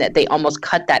particular scene that they almost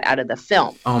cut that out of the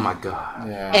film. Oh my god!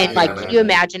 Yeah. And can you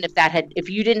imagine if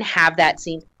you didn't have that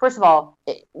scene? First of all,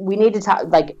 we need to talk.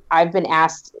 Like I've been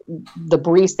asked, the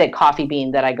barista at Coffee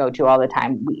Bean that I go to all the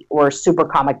time. We're super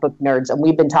comic book nerds, and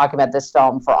we've been talking about this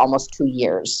film for almost 2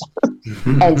 years.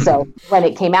 And so when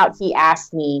it came out, he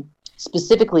asked me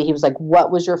specifically. He was like, "What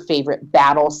was your favorite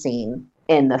battle scene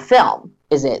in the film?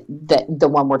 Is it the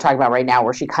one we're talking about right now,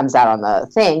 where she comes out on the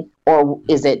thing, or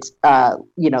is it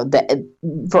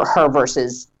for her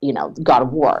versus God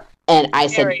of War?" And I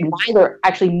said,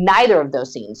 neither of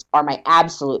those scenes are my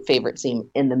absolute favorite scene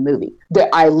in the movie.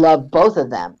 I love both of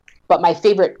them. But my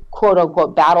favorite quote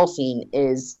unquote battle scene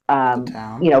is,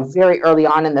 very early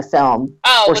on in the film.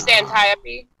 Oh, with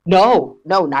Antiope? No,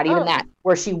 not even that.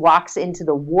 Where she walks into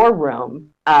the war room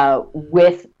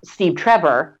with Steve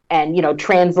Trevor and,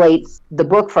 translates the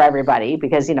book for everybody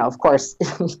because, of course,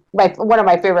 one of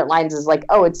my favorite lines is like,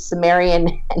 "Oh, it's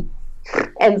Sumerian."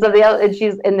 And something else, and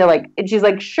she's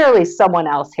like, surely someone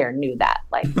else here knew that.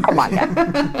 Like, come on, guys.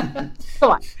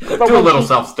 Come on. But do a little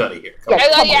self-study here.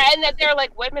 Yeah, and that they're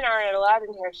like, women aren't allowed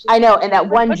in here. I know, and that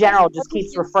one general just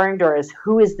keeps referring to her as,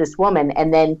 "Who is this woman?"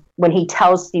 And then when he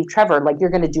tells Steve Trevor, like,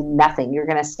 "You're going to do nothing. You're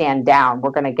going to stand down.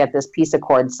 We're going to get this peace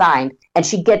accord signed." And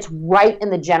she gets right in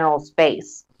the general's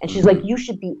face. And she's like, "You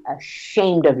should be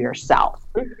ashamed of yourself."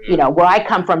 Where I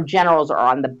come from, generals are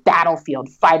on the battlefield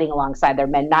fighting alongside their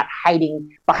men, not hiding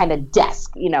behind a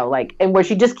desk, and where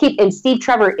she just and Steve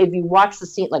Trevor, if you watch the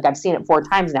scene, like I've seen it 4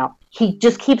 times now, he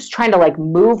just keeps trying to like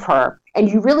move her. And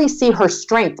you really see her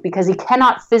strength because he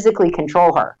cannot physically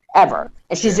control her ever.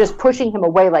 And she's just pushing him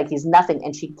away like he's nothing.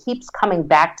 And she keeps coming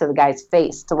back to the guy's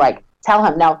face to like tell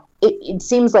him. Now, it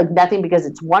seems like nothing because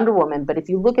it's Wonder Woman, but if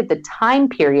you look at the time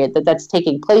period that's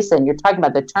taking place in, you're talking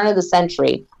about the turn of the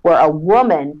century where a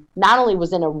woman not only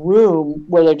was in a room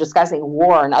where they're discussing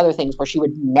war and other things where she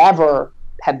would never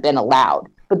have been allowed,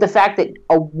 but the fact that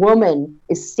a woman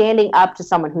is standing up to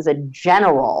someone who's a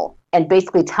general and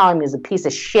basically telling him he's a piece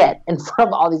of shit in front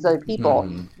of all these other people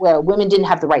where women didn't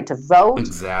have the right to vote.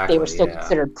 Exactly, they were still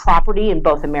considered property in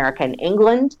both America and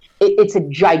England. It's a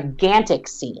gigantic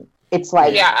scene. It's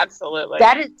like, yeah, absolutely.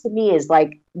 That is, to me, is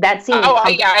like that scene.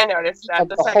 I noticed that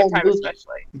the second time movie,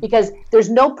 especially. Because there's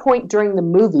no point during the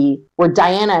movie where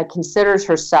Diana considers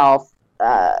herself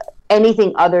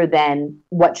anything other than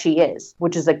what she is,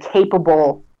 which is a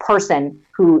capable person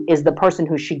who is the person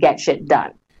who should get shit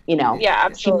done. You know, Yeah, she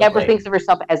absolutely. never thinks of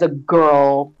herself as a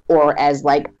girl or as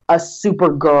like a super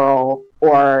girl,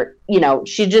 or, you know,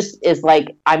 she just is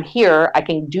like, I'm here, I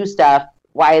can do stuff.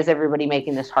 Why is everybody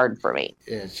making this hard for me?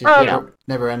 Yeah, she's Oh,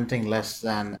 never anything less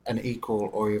than an equal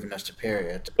or even a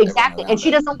superior to Exactly. everyone And she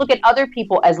around doesn't look at other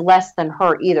people as less than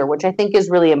her either, which I think is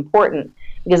really important,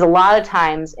 because a lot of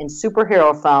times in superhero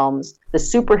films, the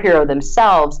superhero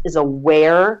themselves is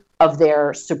aware of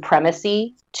their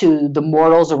supremacy to the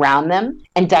mortals around them.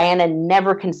 And Diana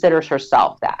never considers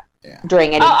herself that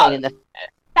during any point in the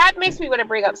That makes me want to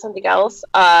bring up something else.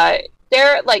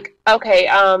 They're like, okay,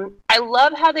 I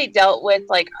love how they dealt with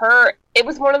like her. It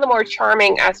was one of the more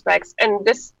charming aspects, and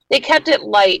they kept it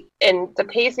light, and the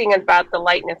pacing about the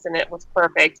lightness in it was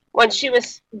perfect. When she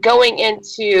was going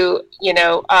into, you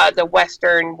know, the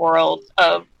Western world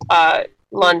of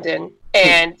London,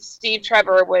 and Steve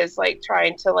Trevor was like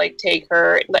trying to like take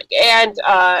her, like, and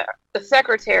the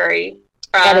secretary,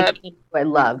 Etta King, who I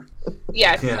love.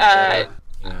 yes,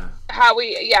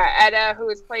 Etta, who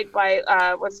is played by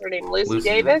what's her name, Lucy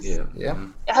Davis. Yeah.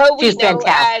 Who we She's know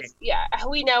fantastic. who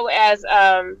we know as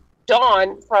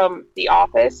Dawn from The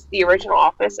Office, the original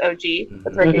Office OG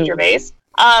with Ricky Gervais,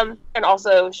 and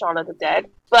also Shaun of the Dead.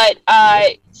 But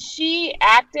she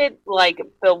acted like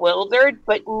bewildered,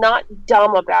 but not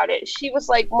dumb about it. She was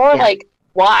like more like,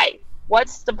 why?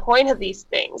 What's the point of these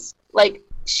things? Like,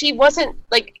 she wasn't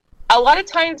like, a lot of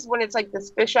times when it's like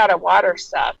this fish out of water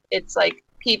stuff, it's like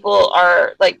people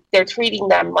are like, they're treating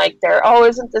them like they're, oh,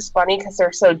 isn't this funny because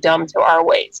they're so dumb to our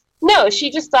ways. No,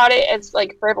 she just thought it as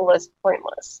like frivolous,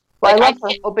 pointless. Well, Like, I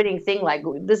love her opening thing, like,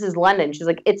 this is London. She's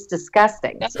like, it's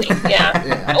disgusting.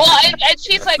 Yeah. Well, and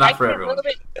she's like, not I for can't everyone. move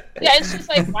it. Yeah, and she's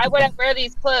like, why would I wear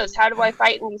these clothes? How do I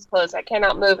fight in these clothes? I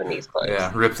cannot move in these clothes.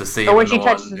 Yeah, rips a seam. Or when in she the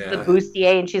touches one, the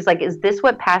bustier and she's like, is this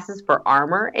what passes for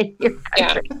armor in your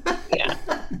country? Yeah.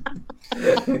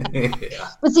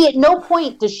 But see, at no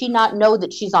point does she not know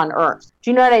that she's on Earth. Do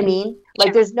you know what I mean?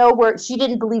 Like, there's no where she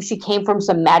didn't believe she came from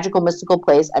some magical, mystical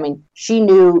place. I mean, she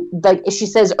knew, like she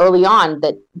says early on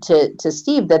that to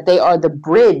Steve, that they are the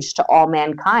bridge to all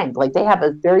mankind. Like, they have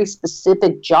a very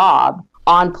specific job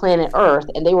on planet Earth,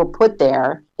 and they were put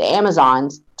there, the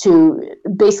Amazons, to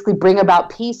basically bring about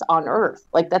peace on Earth.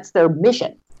 Like, that's their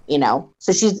mission. You know,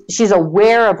 so she's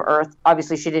aware of Earth.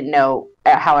 Obviously, she didn't know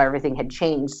how everything had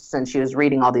changed since she was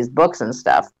reading all these books and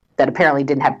stuff that apparently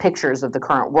didn't have pictures of the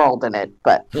current world in it.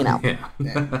 But, you know,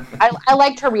 I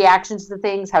liked her reactions to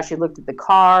things, how she looked at the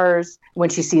cars when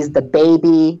she sees the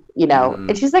baby, you know,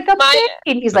 and she's like, a baby.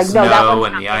 And he's like, no, that one's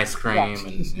and not the mine. ice cream.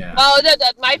 And, Oh,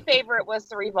 my favorite was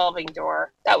the revolving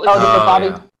door. That was. Oh, the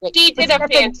revolving. She did a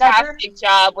But that's fantastic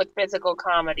job with physical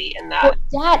comedy in that.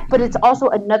 But it's also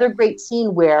another great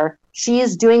scene where she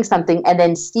is doing something and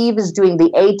then Steve is doing the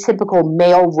atypical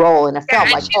male role in a film.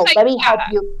 and Like, she's oh, like, let me help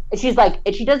you. And she's like,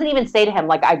 and she doesn't even say to him,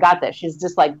 like, I got this. She's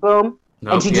just like, boom.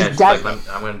 Nope, and she just she's does like, it.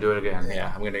 I'm going to do it again.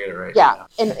 Yeah, I'm going to get it right. Yeah.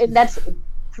 And that's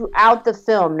throughout the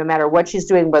film, no matter what she's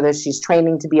doing, whether she's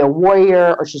training to be a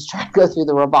warrior or she's trying to go through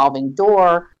the revolving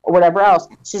door or whatever else,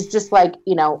 she's just like,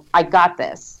 you know, I got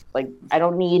this. Like, I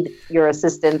don't need your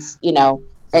assistance. You know,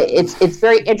 it's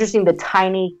very interesting, the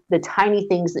tiny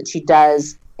things that she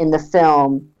does in the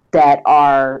film that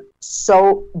are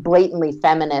so blatantly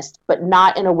feminist, but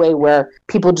not in a way where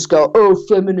people just go, oh,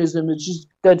 feminism, it's just,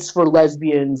 that's for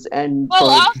lesbians. And Well,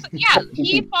 for also, yeah,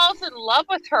 he falls in love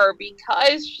with her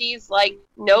because she's like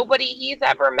nobody he's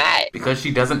ever met. Because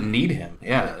she doesn't need him.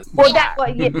 Yeah. Well,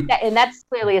 and that's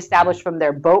clearly established from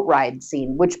their boat ride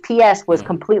scene, which P.S. was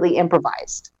completely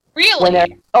improvised. Really?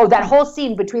 That whole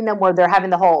scene between them where they're having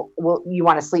the whole, well, you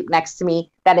want to sleep next to me?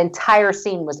 That entire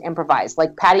scene was improvised.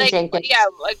 Like, Patty Jenkins like,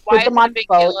 put why them is it on a the big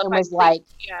boat deal if and I was sleep? like,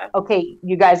 Yeah. okay,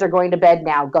 you guys are going to bed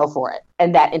now, go for it.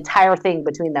 And that entire thing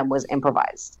between them was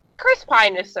improvised. Chris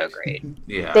Pine is so great.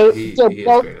 Yeah. They're he both, is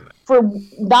great at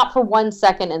that. not for 1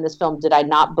 second in this film did I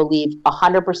not believe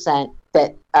 100%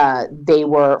 that they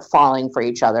were falling for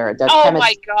each other. Their Oh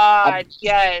chemistry- my God,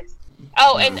 yes.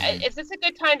 Oh, and is this a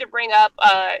good time to bring up?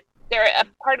 They're a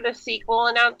part of the sequel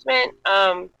announcement.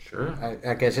 Sure.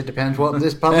 I guess it depends what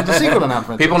this part of the sequel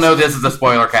announcement People is. know this is a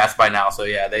spoiler cast by now, so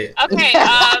yeah, they. Okay.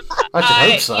 I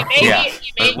should hope so.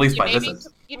 At least by this.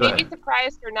 You Go may be ahead.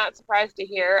 surprised or not surprised to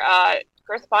hear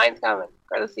Chris Pine's coming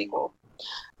for the sequel.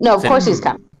 No, of course he's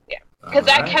coming. Because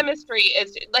that Alright. chemistry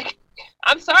is like,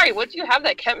 I'm sorry, would you have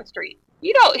that chemistry?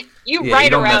 You don't. You Yeah, write you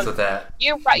don't around. mess with that.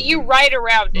 You write around it. Okay. You write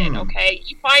around it. Okay.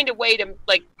 You find a way to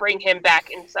like bring him back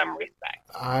in some respect.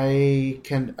 I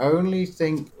can only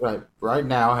think right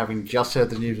now, having just heard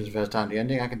the news for the first time, the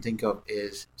ending I can think of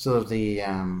is sort of the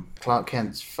Clark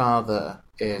Kent's father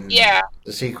in the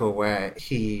sequel where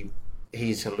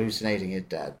he's hallucinating his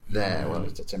dad there. Well,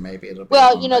 it's maybe a little bit.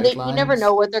 Well, you never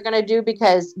know what they're going to do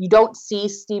because you don't see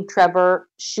Steve Trevor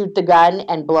shoot the gun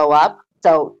and blow up.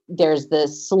 So there's the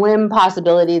slim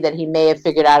possibility that he may have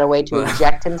figured out a way to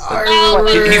eject himself.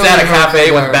 He's at a cafe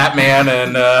with Batman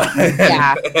and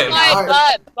yeah.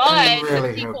 But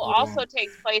the sequel also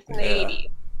takes place in the 80s.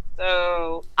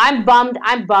 So I'm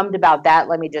bummed about that.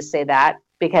 Let me just say that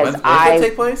because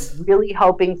take place? Really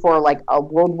hoping for like a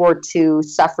World War II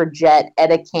suffragette,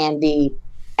 Etta Candy,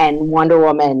 and Wonder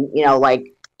Woman.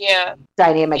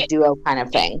 Dynamic duo kind of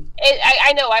thing.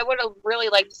 I know. I would have really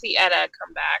liked to see Etta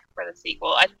come back for the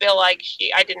sequel. I feel like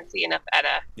I didn't see enough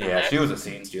Etta. Yeah, she was a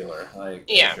scene stealer. For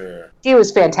sure. She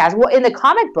was fantastic. Well, in the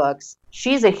comic books,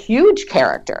 she's a huge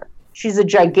character. She's a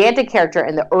gigantic character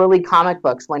in the early comic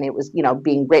books when it was,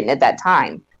 being written at that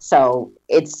time. So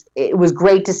it was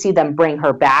great to see them bring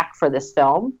her back for this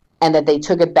film, and that they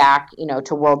took it back,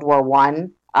 to World War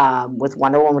I with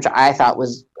Wonder Woman, which I thought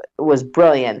was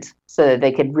brilliant, so that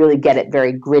they could really get it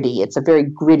very gritty. It's a very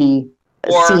gritty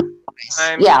scene.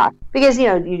 Yeah, because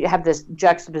you have this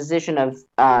juxtaposition of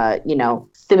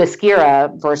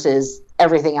Themyscira versus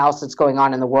everything else that's going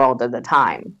on in the world at the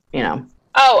time.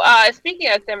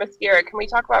 Speaking of Themyscira, can we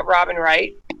talk about Robin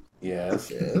Wright? Yes.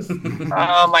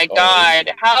 Oh my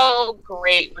God, how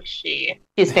great was she?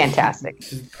 She's fantastic.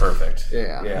 She's perfect.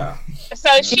 Yeah.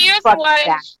 So she was the one.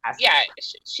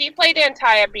 She played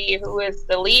Antiope, who is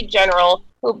the lead general,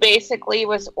 who basically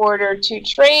was ordered to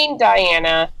train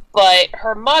Diana, but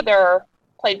her mother,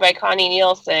 played by Connie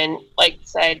Nielsen,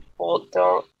 said, "Well,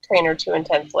 don't train her too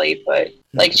intensely." But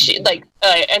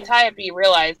Antiope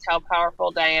realized how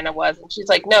powerful Diana was, and she's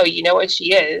like, "No, you know what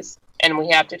she is, and we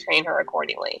have to train her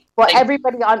accordingly." Well,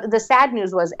 the sad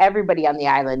news was everybody on the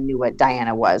island knew what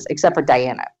Diana was, except for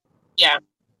Diana. Yeah.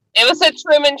 It was a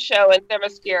Truman Show in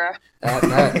Themyscira.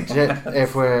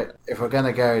 If we're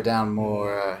gonna go down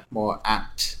more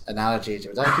apt analogies, it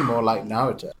was actually more like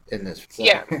Naruto in this. So.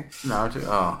 Yeah. Naruto.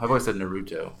 Oh, I've always said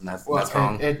Naruto, and that's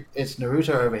wrong. It's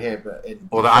Naruto over here, but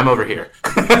I'm over here.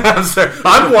 I'm sorry.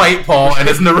 I'm white, Paul, and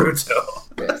it's Naruto.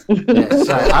 Yes.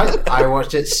 So I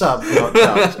watched it sub, not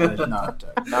dubbed, and it's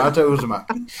Naruto. Naruto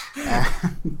Uzumaki.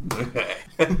 Okay.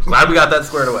 Glad we got that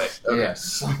squared away. Okay.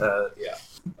 Yes.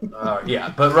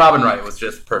 But Robin Wright was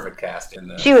just perfect cast in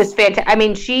this. She was fantastic. I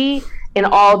mean, she, in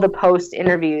all the post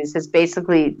interviews, has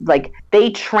basically,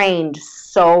 they trained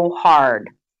so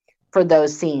hard for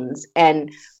those scenes.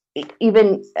 And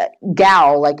even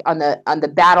Gal, on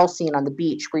the battle scene on the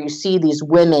beach, where you see these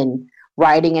women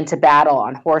riding into battle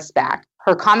on horseback,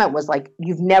 her comment was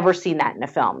you've never seen that in a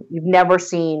film. You've never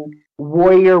seen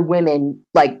warrior women,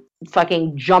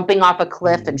 fucking jumping off a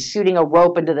cliff and shooting a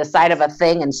rope into the side of a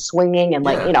thing and swinging and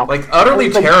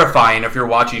utterly terrifying if you're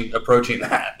approaching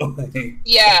that.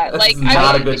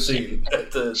 Not a good scene.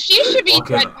 She should be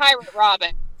Dread Pirate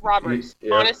Roberts,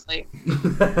 honestly.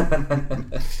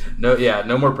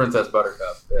 No more Princess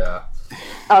Buttercup. Yeah.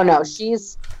 Oh no,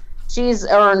 she's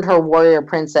earned her warrior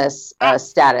princess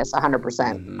status 100%.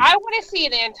 Mm-hmm. I want to see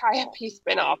an Antiope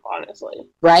spinoff, honestly.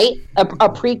 Right? A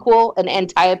prequel, an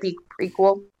Antiope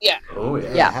prequel. Yeah. Oh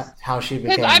yeah. Yeah. How she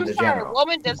became the general. A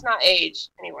woman does not age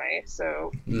anyway,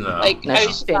 so no.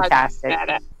 She's fantastic.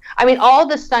 I mean, all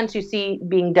the stunts you see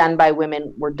being done by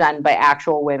women were done by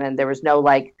actual women. There was no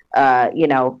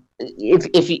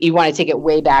if you want to take it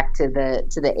way back to the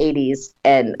 80s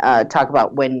and talk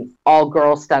about when all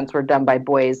girl stunts were done by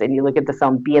boys, and you look at the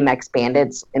film BMX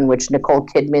Bandits, in which Nicole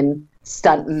Kidman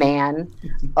stunt man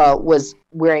was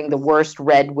wearing the worst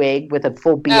red wig with a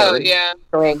full beard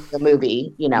during the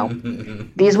movie.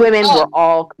 These women were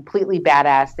all completely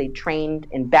badass. They trained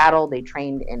in battle. They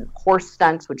trained in horse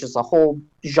stunts, which is a whole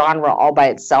genre all by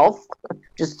itself,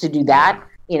 just to do that.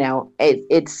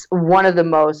 It's one of the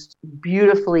most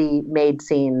beautifully made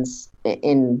scenes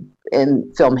in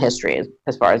film history,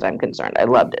 as far as I'm concerned. I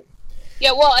loved it.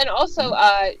 Yeah, well, and also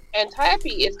Antiope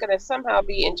is going to somehow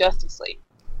be in Justice League.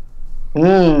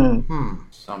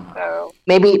 Somehow. So,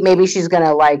 maybe she's going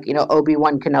to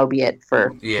Obi-Wan Kenobi it for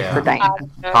Diana.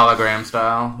 Hologram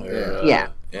style. Yeah.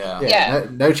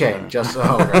 No change, just a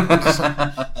hologram.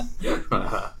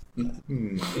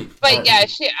 But yeah,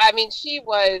 she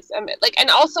was and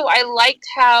also I liked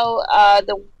how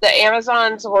the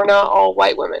Amazons were not all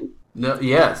white women. No,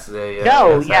 yes, they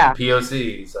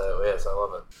POC. So yes, I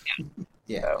love it.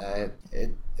 Yeah,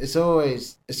 it's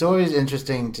always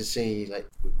interesting to see like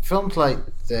films like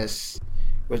this,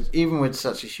 even with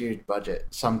such a huge budget.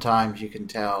 Sometimes you can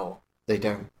tell they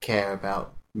don't care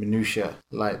about minutia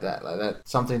like that.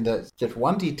 Something that's just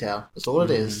one detail. That's all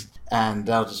it is, and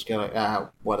they'll just go like,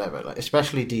 whatever. Like,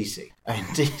 especially DC. I mean,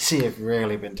 DC have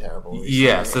really been terrible recently.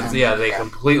 Yes, they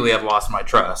completely have lost my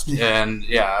trust, and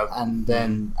and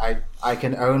then I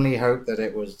can only hope that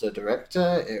it was the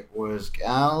director, it was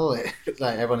Gal,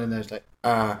 like everyone in there's like,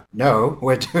 no,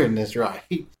 we're doing this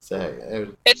right.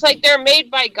 So it's like they're made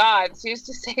by gods. Who's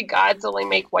to say gods only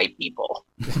make white people?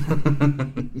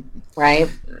 Right.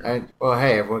 Well,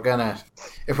 hey, if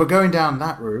we're going down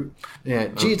that route,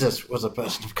 Jesus was a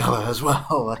person of color as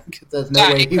well. Like, there's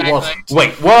no way he wasn't.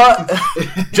 Wait, what?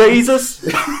 Jesus?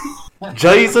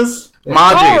 Jesus?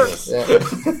 My Jesus.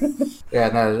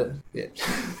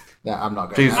 No, I'm not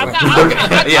going. Jesus.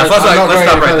 That way. Yes, let's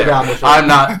stop right there. I'm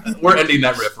not. We're ending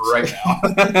that riff right now.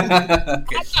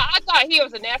 I thought he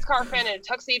was a NASCAR fan in a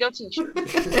tuxedo t-shirt.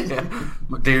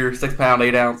 Dear 6 pound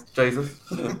 8 ounce Jesus.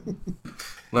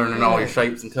 Learning all your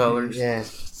shapes and colors.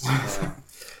 Yes.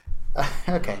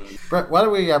 Okay, Brett, why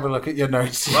don't we have a look at your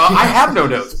notes? Well, I have no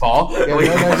notes, Paul. No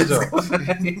notes at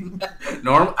all.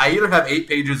 Normal. I either have 8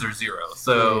 pages or 0.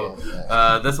 So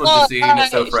this was the scene.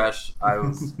 It's so fresh. I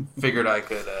figured I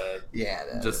could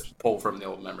just pull from the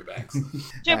old memory banks.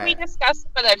 Should we discuss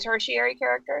some of the tertiary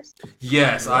characters?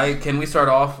 Yes. Can we start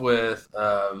off with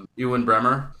Ewan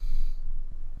Bremer?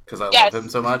 Because I love him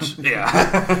so much.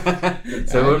 Yeah.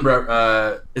 So Ewan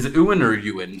Bremer, is it Ewan or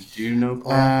Ewan? Do you know,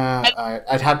 Paul?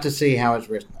 I'd have to see how it's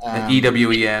written.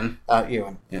 Ewen.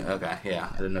 Ewan. Yeah, okay, yeah.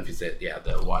 I didn't know if you said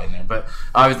the Y in there, but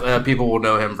obviously people will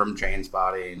know him from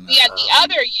Trainspotting. Yeah, the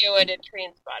other Ewan in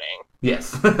Trainspotting.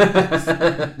 Yes.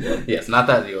 Yes, not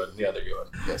that Ewan, the other Ewan.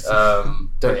 Yes.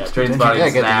 Trainspotting,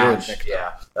 Snatch.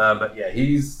 Yeah. But yeah,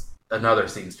 he's another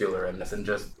scene stealer in this, and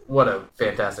just what a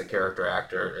fantastic character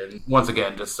actor, and once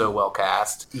again just so well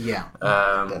cast. Yeah.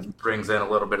 Brings in a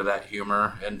little bit of that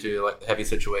humor into like heavy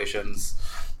situations,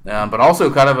 but also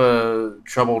kind of a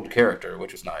troubled character,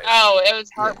 which was nice. Oh, it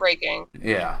was heartbreaking.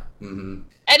 Yeah. Mm-hmm.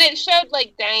 And it showed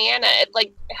like Diana. It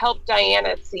like helped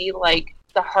Diana see like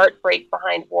the heartbreak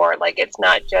behind war. Like, it's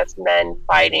not just men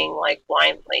fighting like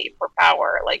blindly for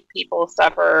power. Like, people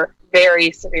suffer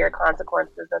very severe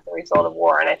consequences as a result of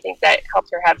war, and I think that helps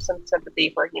her have some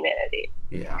sympathy for humanity.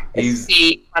 Yeah,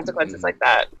 see consequences like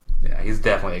that. Yeah, he's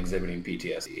definitely exhibiting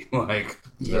PTSD, like,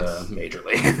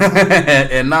 majorly.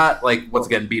 And not, like, once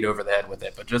again, beat over the head with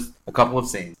it, but just a couple of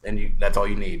scenes, and that's all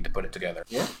you need to put it together.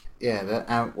 Yeah. Yeah,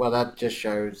 that just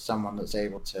shows someone that's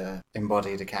able to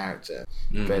embody the character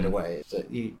straight away. So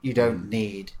you don't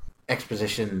need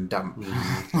exposition dump.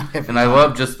 And I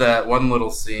love just that one little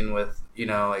scene with, you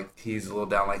know, like, he's a little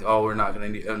down, like, oh, we're not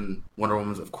going to, and Wonder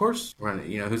Woman's, of course, we're gonna,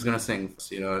 you know, who's going to sing,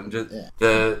 you know, and just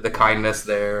the kindness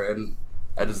there, and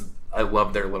I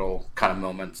love their little kind of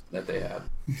moments that they had.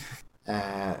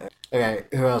 Okay,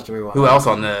 who else do we want? Who else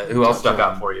stuck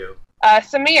out for you?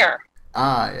 Samir.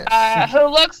 Ah, yes. Who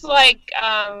looks like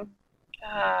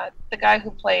the guy who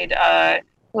played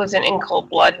who was in Cold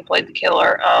Blood, who played the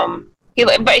killer.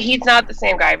 But he's not the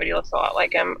same guy, but he looks a lot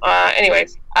like him.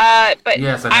 Anyways, but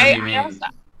yes, I know what you mean.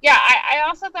 I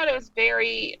also thought it was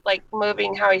very like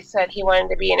moving how he said he wanted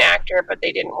to be an actor, but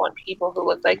they didn't want people who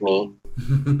looked like me.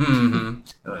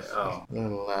 Oh,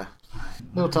 A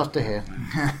little tough to hear.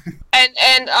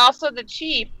 and also the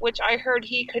chief, which I heard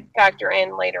he could factor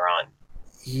in later on.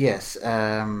 Yes. is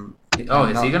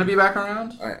he going to be back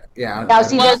around? Yeah. Now,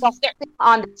 see, there's a thing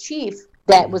on the chief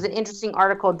that was an interesting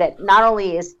article that not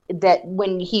only is that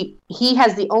when he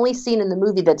has the only scene in the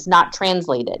movie that's not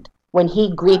translated. When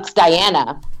he greets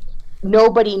Diana,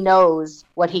 nobody knows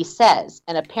what he says.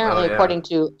 And apparently, according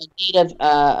to a Native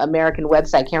American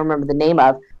website, I can't remember the name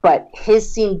of, but his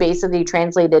scene basically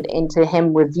translated into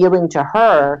him revealing to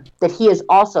her that he is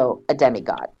also a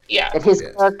demigod. Yeah. That his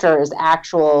character is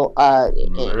actual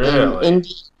really? in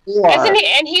war. Isn't he?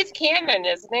 And he's canon,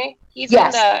 isn't he? He's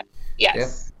yes. in the... Yes.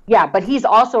 Yeah. Yeah, but he's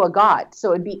also a god,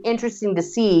 so it'd be interesting to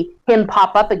see him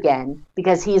pop up again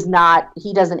because he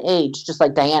doesn't age just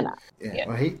like Diana. Yeah.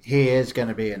 Well, he is going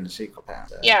to be in the sequel path.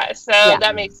 So. Yeah, so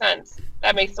that makes sense.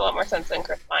 That makes a lot more sense than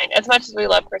Chris Pine, as much as we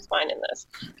love Chris Pine in this.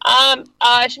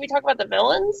 Should we talk about the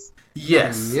villains?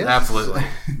 Yes. Absolutely.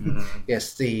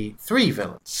 Yes, the 3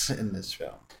 villains in this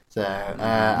film. So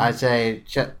I'd say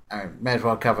I may as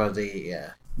well cover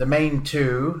the main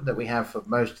 2 that we have for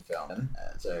most of the film.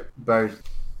 So both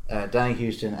Danny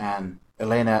Huston and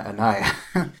Elena Anaya,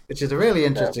 which is a really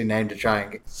interesting name to try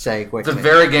and say quickly. It's a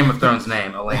very Game of Thrones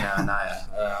name, Elena Anaya.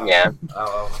 Yeah.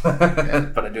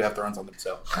 But I do have Thrones on them,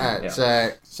 so. Alright,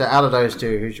 so out of those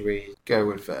two, who should we go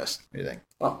with first? What do you think?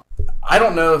 Well, I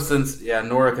don't know since,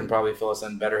 Nora can probably fill us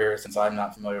in better here since I'm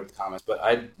not familiar with the comics, but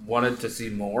I wanted to see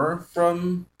more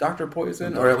from Dr.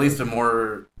 Poison, or at least a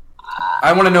more...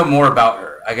 I want to know more about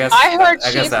her, I guess. I heard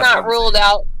guess she's that's not what I'm ruled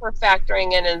out for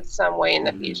factoring in some way in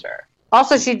the future.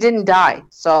 Also, she didn't die,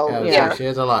 so Yeah, she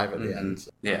is alive at the Mhm. end.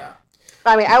 Yeah.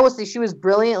 I mean, I will say she was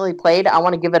brilliantly played. I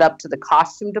want to give it up to the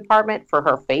costume department for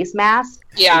her face mask.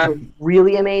 Yeah. It was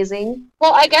really amazing.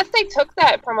 Well, I guess they took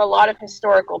that from a lot of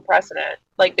historical precedent.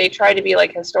 Like, they tried to be,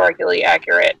 like, historically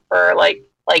accurate for, like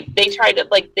they tried to,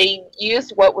 like, they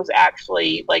used what was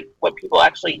actually, like, what people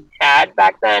actually had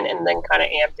back then and then kind of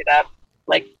amped it up.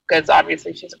 Like, because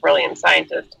obviously she's a brilliant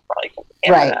scientist and probably can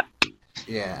amp it up.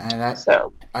 Yeah, and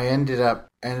So, I ended up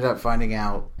finding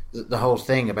out the whole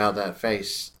thing about that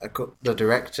face. The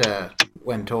director,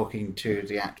 when talking to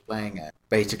the actor playing it,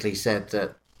 basically said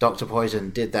that Dr.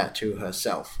 Poison did that to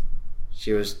herself.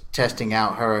 She was testing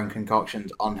out her own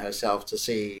concoctions on herself to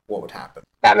see what would happen.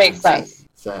 that makes sense.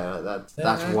 So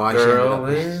that's why Girl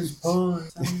she is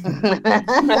poison. ended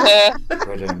up.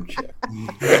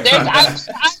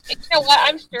 You know what?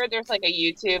 I'm sure there's, like, a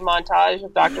YouTube montage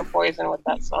of Dr. Poison with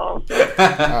that song.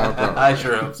 I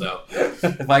sure hope so.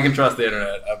 If I can trust the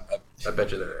internet, I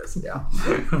bet you there is. Yeah.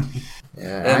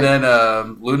 Yeah, And then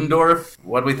Ludendorff.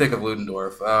 What do we think of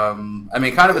Ludendorff? I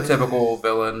mean, kind of a typical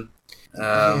villain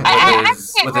I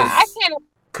with can't. his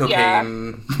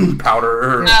cocaine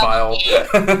powder vial.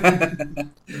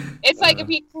 It's like if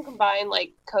you can combine,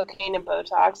 like, cocaine and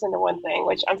Botox into one thing,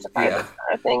 which I'm surprised that's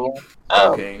not a thing.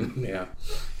 Cocaine, yeah.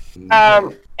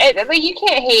 Like, you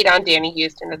can't hate on Danny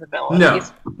Houston as a villain. No.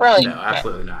 He's brilliant. No,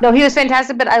 absolutely not. No, he was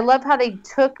fantastic, but I love how they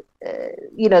took,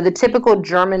 the typical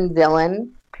German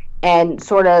villain and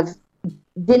sort of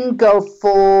didn't go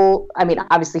full. I mean,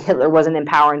 obviously Hitler wasn't in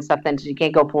power and stuff then, so you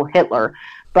can't go full Hitler,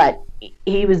 but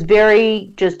he was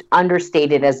very just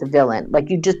understated as a villain. Like,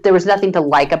 there was nothing to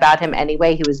like about him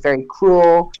anyway. He was very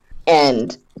cruel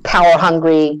and power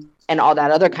hungry and all that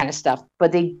other kind of stuff.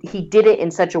 But he did it in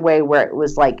such a way where it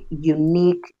was, like,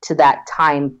 unique to that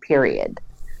time period.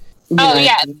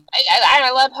 Yeah.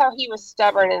 I love how he was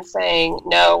stubborn and saying,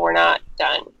 no, we're not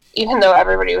done. Even though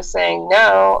everybody was saying,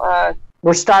 no,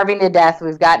 we're starving to death.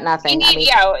 We've got nothing. He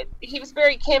was he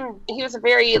was a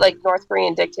very, like, North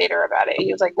Korean dictator about it.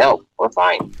 He was like, no, we're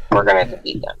fine. We're going to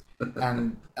defeat them.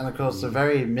 and of course the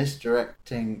very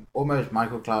misdirecting, almost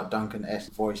Michael Clark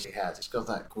Duncan-esque voice he has. It's got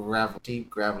that deep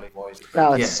gravelly voice.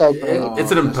 Oh, it's so great.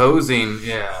 It's an imposing,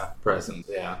 presence,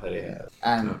 that he has.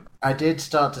 And I did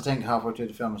start to think halfway through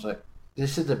the film, I was like,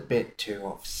 this is a bit too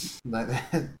obvious. Like,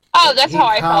 That's how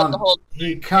I felt the whole time.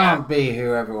 He can't be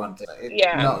who everyone thinks.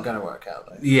 It's not going to work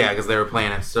out. Like. Yeah, because they were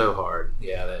playing it so hard.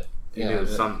 Yeah, that you knew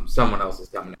someone else was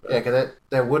coming. Yeah, because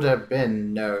there would have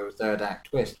been no third act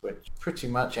twist, which pretty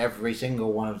much every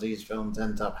single one of these films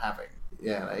ends up having.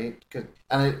 Yeah, you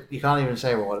can't even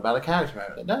say, well, what about a character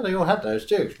moment? No, they all had those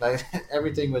too. Like,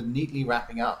 everything was neatly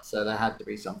wrapping up, so there had to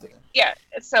be something. Yeah,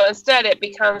 so instead it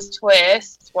becomes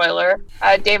twist, spoiler,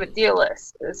 David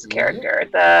Thewlis, this character.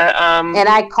 And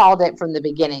I called it from the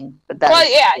beginning. But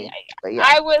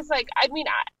I was like,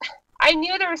 I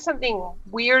knew there was something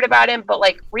weird about him, but,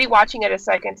 like, rewatching it a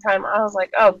second time, I was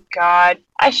like, oh God,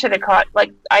 I should have caught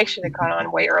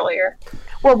on way earlier.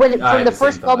 Well, from the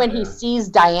first moment he sees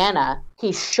Diana,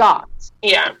 he's shocked.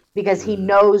 Yeah. Because he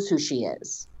knows who she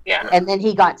is. Yeah. And then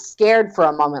he got scared for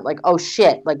a moment, like, oh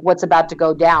shit, like, what's about to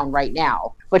go down right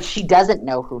now? But she doesn't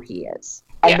know who he is.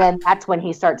 And then that's when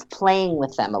he starts playing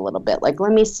with them a little bit. Like,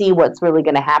 let me see what's really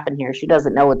going to happen here. She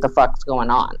doesn't know what the fuck's going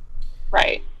on.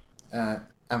 Right. And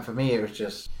for me, it was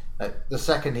just, like, the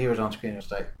second he was on screen, it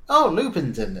was like, oh,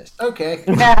 Lupin's in this. Okay.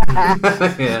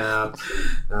 Yeah.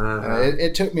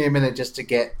 It took me a minute just to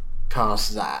get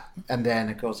past that. And then,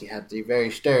 of course, he had the very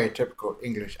stereotypical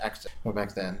English accent. Well,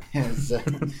 back then. It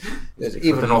was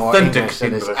even more authentic English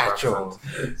than his English actual.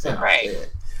 Right.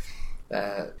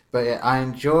 But yeah, I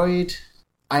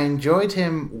enjoyed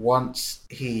him once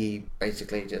he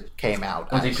basically just came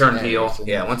out. Once he turned heel.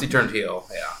 Yeah, once he turned heel.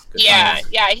 Yeah.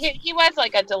 He was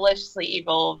like a deliciously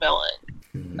evil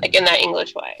villain, like in that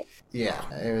English way. Yeah,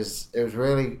 it was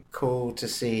really cool to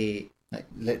see. Like,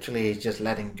 literally just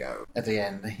letting go at the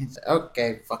end. He's like,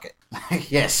 okay, fuck it.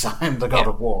 Yes, I'm the god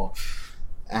of war.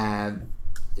 And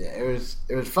yeah, it was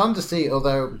fun to see.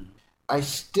 Although I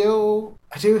do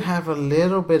have a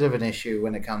little bit of an issue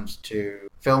when it comes to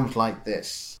films like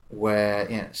this,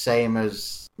 where, same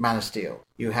as Man of Steel,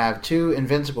 you have two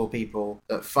invincible people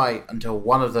that fight until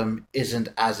one of them isn't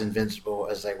as invincible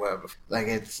as they were before. Like,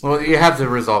 it's... Well, you have to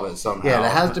resolve it somehow. Yeah, there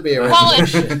has to be a Well,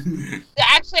 resolution.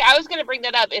 Actually, I was going to bring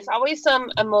that up. It's always some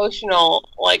emotional,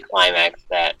 like, climax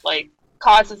that, like,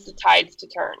 causes the tides to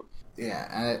turn.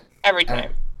 Yeah, Every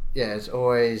time. yeah, it's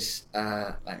always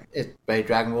it's very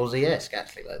Dragon Ball Z-esque,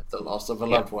 actually. Like, the loss of a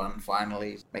loved one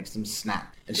finally makes them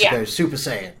snap, and she goes Super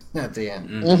Saiyan at the end.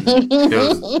 Mm-hmm.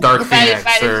 Goes Dark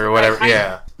Phoenix or whatever.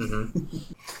 Yeah. Mm-hmm.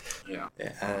 Yeah.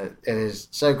 It is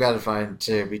so gratifying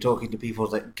to be talking to people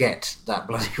that get that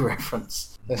bloody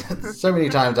reference. So many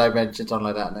times I mention something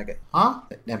like that, and I go, "Huh?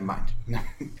 Never mind."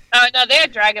 Oh no, they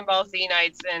had Dragon Ball Z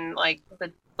nights in like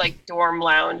the dorm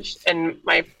lounge in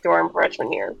my dorm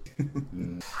freshman year.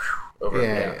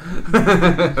 Yeah.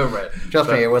 Right.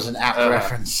 Trust me, it was an apt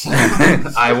reference.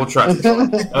 I will trust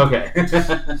it. Okay.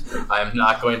 I'm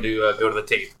not going to go to the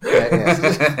tape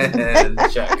and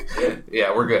check.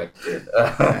 Yeah, we're good.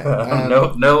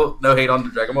 No hate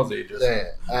on Dragon Ball Z. Just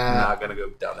not going to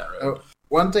go down that road.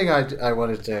 One thing I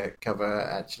wanted to cover,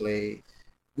 actually,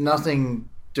 nothing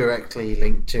directly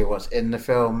linked to what's in the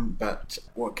film, but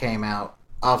what came out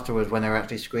afterwards when they were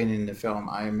actually screening the film.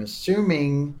 I'm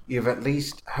assuming you've at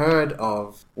least heard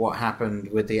of what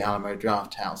happened with the Alamo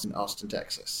Drafthouse in Austin,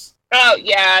 Texas. Oh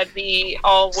yeah, the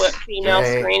all-female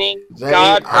screening.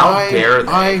 How dare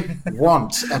they? I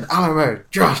want an Alamo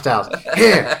Drafthouse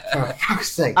here, for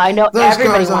fuck's sake. I know Those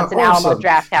everybody guys wants are an Alamo awesome.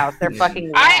 Drafthouse. They're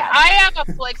fucking rad. I have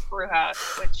a Flix brew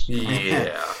house, which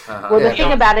Well, the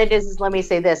thing about it is, let me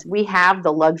say this: we have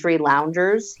the luxury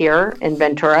loungers here in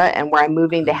Ventura, and where I'm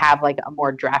moving to have like a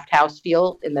more draft house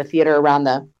feel in the theater around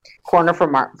the corner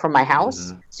from my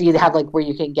house. So you have like where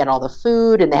you can get all the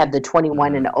food, and they have the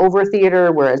 21 and over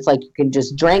theater where it's like you can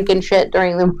just drink and shit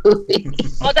during the movie.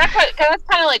 well, that's kind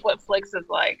of like what Flix is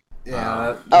like.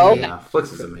 Yeah. Yeah,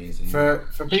 Flix is amazing. For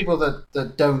people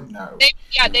that don't know.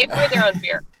 They brew their own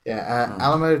beer. Yeah,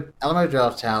 Alamo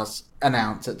Drafthouse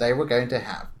announced that they were going to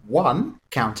have one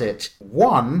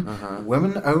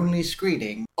women-only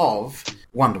screening of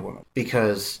Wonder Woman,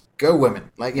 because go women.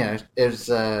 Like, it's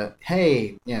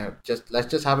hey,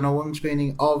 let's just have an all-women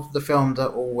screening of the film that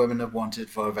all women have wanted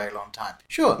for a very long time.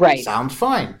 Sure, right. Sounds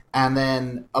fine. And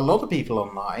then a lot of people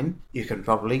online, you can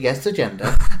probably guess the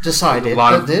gender, decided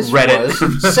that this was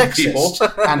sexist.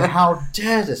 And how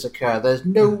dare this occur? There's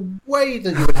no way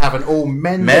that you would have an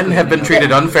all-men. Men have been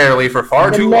treated unfairly for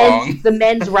far too long. The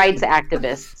men's rights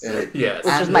activists. Yes.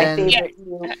 Which is my favorite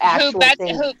new actual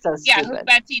thing. Who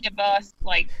Betsy DeVos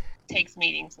takes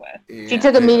meetings with. Yeah. She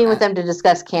took a meeting with them to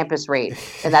discuss campus rape,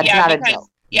 and that's not a joke.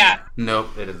 Yeah.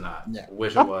 Nope, it is not. Yeah.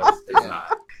 Wish it was. It's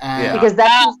not. Because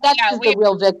that's just the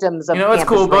real victims of it's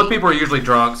cool. rape. Both people are usually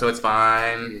drunk, so it's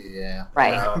fine. Yeah.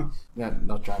 Right.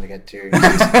 Not trying to get too dark.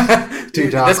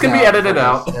 This can be edited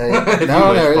out.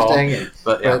 No, it's staying in.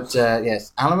 But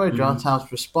yes, Alamo Drafthouse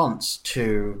response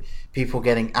to people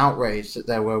getting outraged that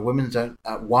there were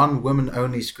one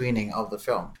women-only screening of the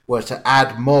film was to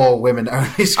add more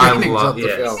women-only screenings of the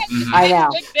film. Mm-hmm. I know.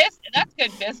 That's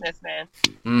good business, man.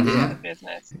 Mm-hmm. Yeah. Good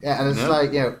business. Yeah, and it's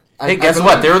like, hey, guess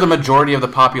what? They're the majority of the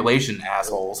population,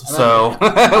 assholes. So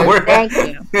Thank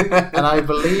you. And I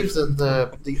believe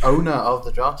that the owner of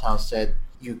the draft house said,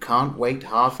 you can't wait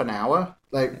half an hour.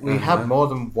 Like, we have more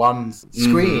than one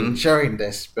screen showing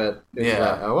this, but it's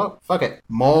like, oh well, fuck it.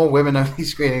 More women-only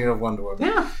screening of Wonder Woman.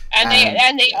 Yeah.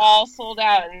 And they all sold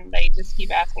out, and they just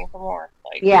keep asking for more.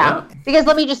 Like, Yeah, because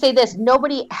let me just say this: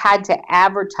 nobody had to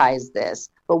advertise this,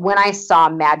 but when I saw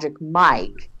Magic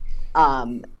Mike,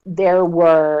 it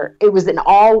was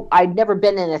I'd never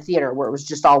been in a theater where it was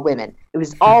just all women. It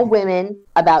was all women,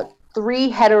 about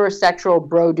 3 heterosexual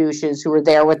bro douches who were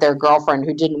there with their girlfriend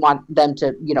who didn't want them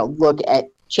to, look at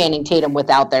Channing Tatum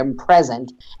without them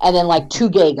present, and then like 2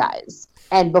 gay guys.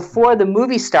 And before the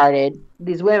movie started,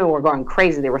 these women were going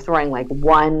crazy. They were throwing like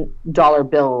 $1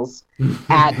 bills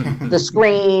at the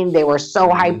screen. They were so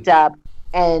hyped up.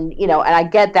 And, and I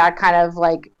get that kind of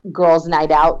like girls'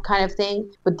 night out kind of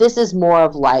thing. But this is more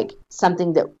of like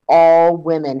something that all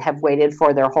women have waited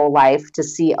for their whole life, to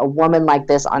see a woman like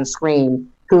this on screen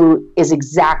who is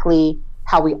exactly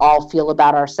how we all feel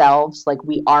about ourselves. Like,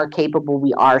 we are capable,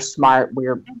 we are smart, we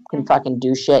can fucking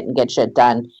do shit and get shit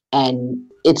done. And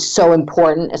it's so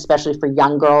important, especially for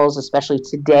young girls, especially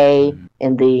today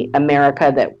in the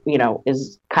America that,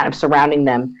 is kind of surrounding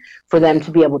them. For them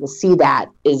to be able to see that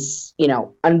is,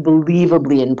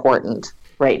 unbelievably important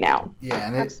right now. Yeah,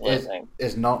 and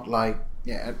it's not like,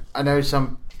 I know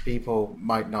some people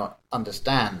might not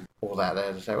understand all that.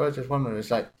 They're just like, well, just wondering.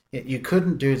 It's like, you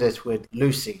couldn't do this with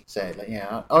Lucy, say, like,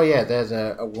 oh yeah, there's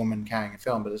a woman carrying a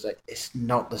film, but it's like, it's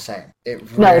not the same. No,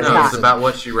 it's not. It's about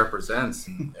what she represents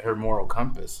and her moral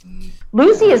compass.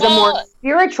 Lucy is a more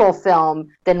spiritual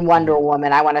film than Wonder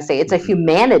Woman, I want to say. It's a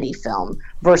humanity film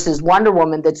versus Wonder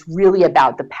Woman that's really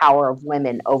about the power of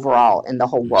women overall in the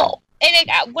whole world. And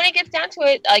when it gets down to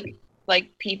it,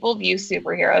 like people view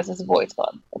superheroes as a boys'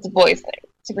 club. It's a boys' thing.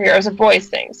 Superheroes are boys'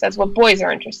 things. That's what boys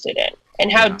are interested in.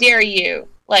 And how dare you?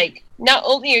 Like, not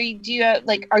only are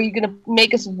you going to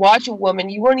make us watch a woman,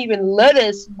 you won't even let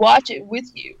us watch it with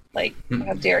you. Like,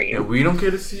 how dare you? Yeah, we don't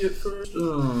get to see it first.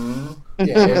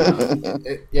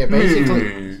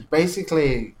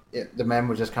 Basically, the men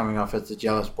were just coming off as the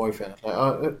jealous boyfriend. Like,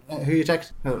 oh, who are you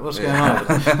texting? What's going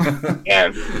on?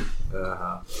 Yeah.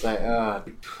 It's like,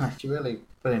 you're really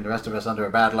putting the rest of us under a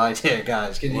bad light here,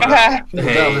 guys. Can you Hey,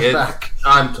 tell this back?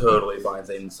 I'm totally fine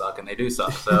saying suck, and they do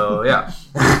suck. So yeah,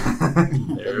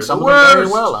 they're Some the of them very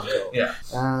worst. well, I'm told. Yeah.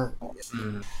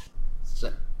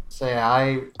 So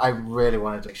I really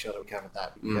wanted to make sure that we covered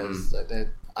that because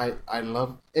I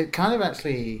love it. Kind of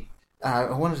actually, I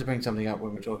wanted to bring something up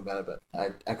when we were talking about it, but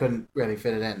I couldn't really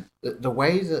fit it in. The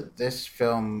way that this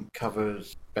film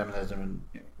covers feminism and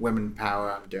women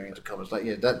power, I'm doing it to covers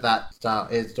that style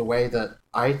is the way that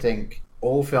I think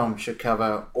all films should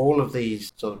cover all of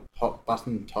these sort of hot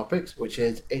button topics, which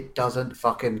is it doesn't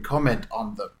fucking comment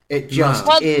on them. It just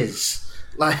is.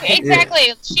 Like,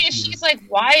 exactly. She's like,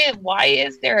 why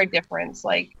is there a difference?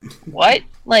 Like, what?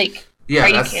 Like, yeah, are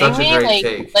you that's kidding such a me? great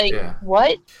take. Like, Yeah.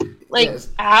 what? Like, Yes.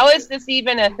 how is this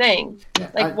even a thing?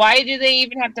 Yeah, Why do they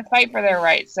even have to fight for their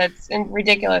rights? That's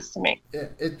ridiculous to me.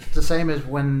 it's the same as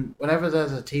whenever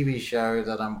there's a TV show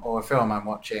or a film I'm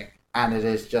watching, and it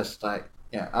is just like,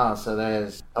 so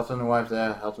there's husband and wife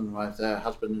there, husband and wife there,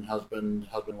 husband and husband,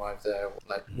 husband and wife there,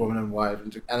 like woman and wife,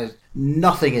 and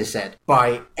nothing is said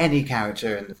by any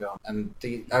character in the film, and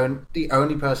the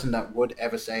only person that would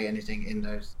ever say anything in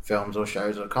those films or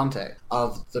shows or content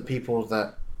are the people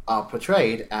that are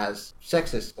portrayed as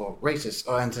sexist or racist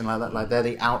or anything like that. Like, they're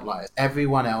the outliers.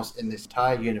 Everyone else in this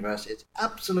entire universe is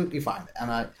absolutely fine.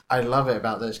 And I love it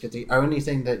about this because the only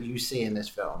thing that you see in this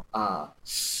film are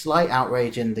slight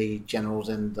outrage in the generals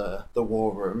in the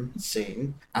war room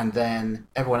scene. And then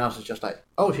everyone else is just like,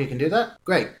 oh, she can do that?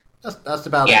 Great. That's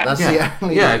about it. That's the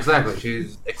only exactly.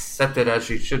 She's accepted as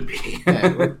she should be.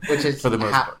 Which is for the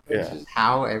most part. Which is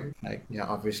how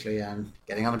obviously I'm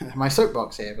getting on my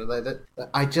soapbox here, but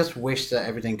I just wish that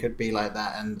everything could be like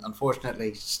that, and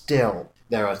unfortunately, still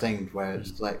there are things where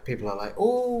it's like people are like,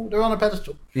 oh, they're on a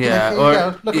pedestal. Yeah,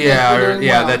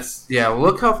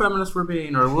 look how feminist we're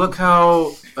being, or look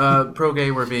how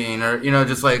pro-gay we're being, or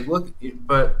just like look,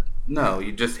 but. No,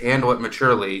 you just handle it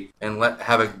maturely and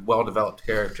have a well-developed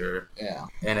character. Yeah,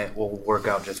 and it will work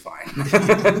out just fine.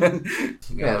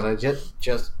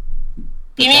 Just.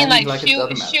 You mean like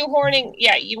shoehorning?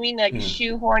 Yeah, you mean like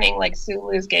shoehorning like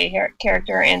Sulu's gay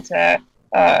character into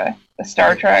the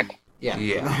Star Trek? Yeah.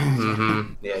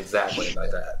 Mm-hmm. Yeah, exactly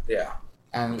like that. Yeah.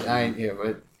 And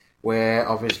we're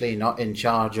obviously not in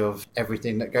charge of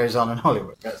everything that goes on in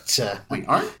Hollywood, but we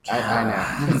aren't.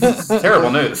 I know. It's terrible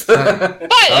news.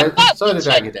 Sorry to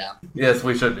drag you down. Yes,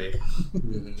 we should be.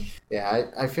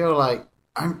 Yeah, I feel like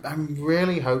I'm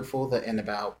really hopeful that in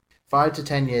about 5 to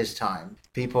 10 years' time,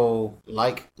 people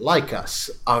like us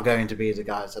are going to be the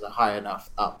guys that are high enough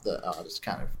up that are just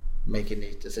kind of making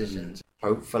these decisions.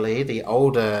 Hopefully, the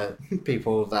older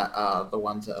people that are the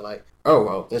ones that are like, oh,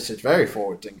 well, this is very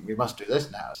forward-thinking. We must do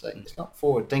this now. It's like, it's not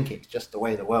forward-thinking. It's just the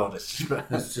way the world is.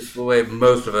 It's just the way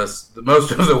most of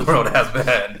the world has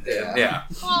been. Yeah.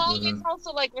 Well, it's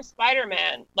also like with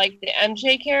Spider-Man, like the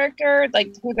MJ character,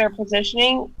 like who they're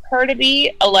positioning her to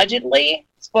be, allegedly.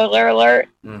 Spoiler alert.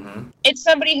 Mm-hmm. It's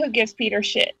somebody who gives Peter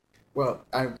shit. Well,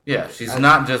 she's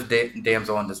not just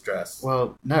damsel in distress.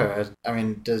 Well, no. I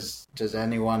mean, does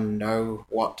anyone know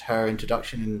what her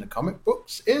introduction in the comic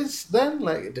books is then?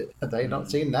 Like, have they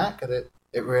not seen that? Because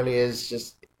it really is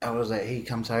just, he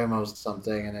comes home or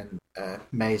something, and then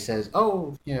May says,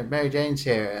 oh, Mary Jane's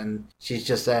here, and she's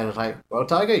just there like, well,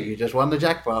 Tiger, you just won the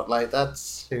jackpot. Like,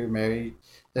 that's who MJ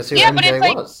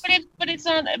was. But it's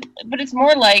not. But it's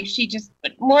more like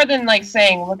more than like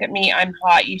saying, "Look at me, I'm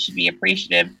hot. You should be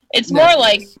appreciative." It's more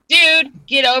like, dude,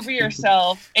 get over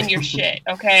yourself and your shit.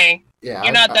 Okay. Yeah.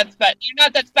 You're not that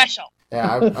special.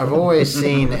 Yeah, I've always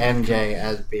seen MJ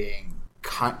as being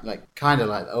kind of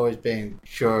like always being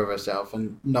sure of herself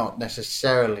and not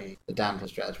necessarily the damsel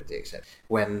distress, with the exception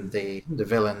when the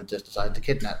villain just decided to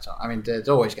kidnap someone. I mean, there's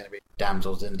always going to be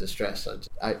damsels in distress. So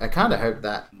I kind of hope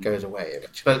that goes away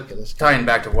eventually. But tying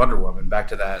back to Wonder Woman, back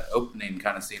to that opening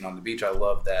kind of scene on the beach, I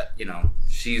love that,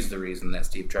 she's the reason that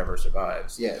Steve Trevor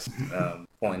survives. Yes.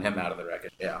 Pulling him out of the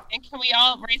wreckage. Yeah. And can we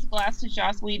all raise a glass to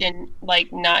Joss Whedon,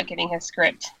 not getting his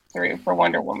script through for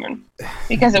Wonder Woman?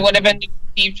 Because it would have been the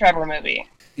Steve Trevor movie.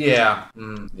 Yeah.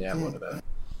 Yeah, it would have been.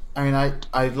 I mean,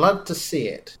 I'd love to see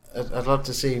it. I'd love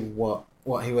to see what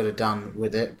he would have done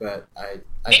with it, but I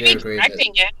do agree that...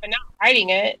 directing it, but not writing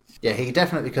it. Yeah, he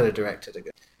definitely could have directed it.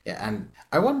 Yeah, and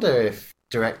I wonder if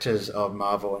directors of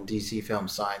Marvel and DC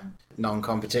films sign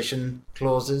non-competition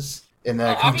clauses in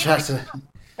their contracts.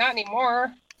 Not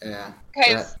anymore. Yeah.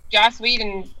 Because Joss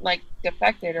Whedon,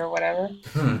 defected or whatever.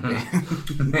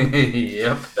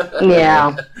 Yep.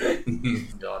 Yeah.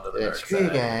 He's gone to the dark Screw you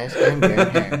side. guys, I'm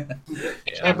going here.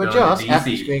 Yeah, But I'm Joss, going to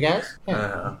DC. screw you guys.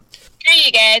 Yeah. Screw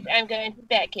you guys, I'm going to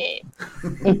Batcave.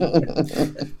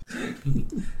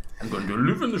 I'm going to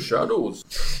live in the shadows.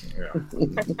 Yeah.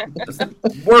 That's the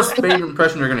worst Bane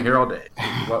impression you're going to hear all day.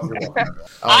 What you're welcome.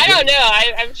 I don't know.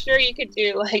 I'm sure you could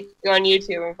do, go on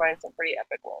YouTube and find some pretty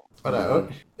epic ones.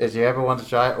 But if you ever want to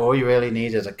try it, all you really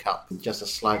need is a cup, just a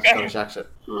slight Scottish accent.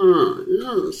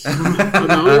 Yes.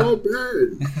 All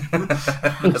good.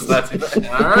 That's not too bad.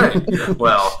 All right.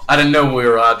 Well, I didn't know we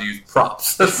were allowed to use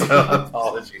props, so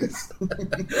apologies.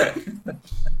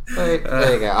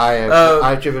 There you go.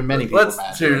 I've driven many people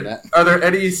mad doing that. Are there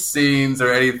any scenes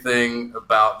or anything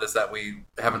about this that we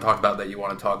haven't talked about that you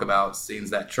want to talk about? Scenes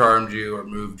that charmed you or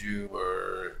moved you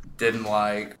or didn't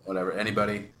like, whatever.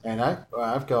 Anybody? And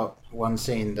I've got one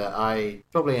scene that I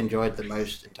probably enjoyed the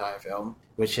most entire film,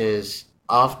 which is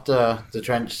after the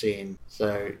trench scene.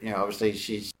 So,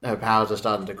 obviously her powers are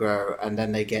starting to grow, and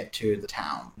then they get to the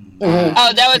town. Mhm.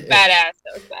 Oh, that was badass.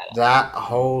 That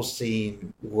whole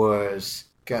scene was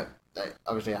good.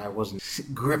 Obviously, I wasn't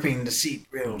gripping the seat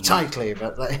real tightly,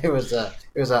 but it was a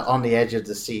on the edge of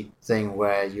the seat thing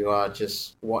where you are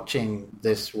just watching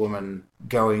this woman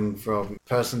going from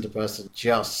person to person,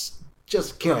 just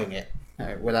killing it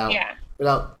without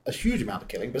a huge amount of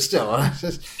killing, but still.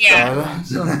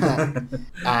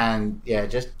 And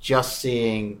just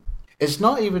seeing. It's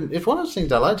one of the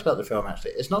things I liked about the film,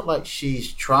 actually. It's not like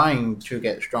she's trying to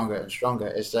get stronger and stronger.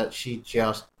 It's that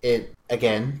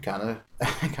again, kind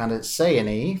of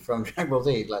saying from Dragon Ball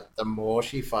Z, the more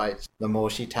she fights, the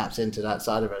more she taps into that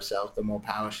side of herself, the more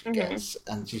power she gets.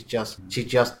 And she just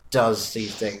does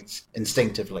these things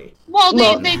instinctively. Well,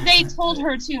 they told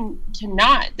her to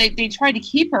not. They tried to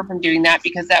keep her from doing that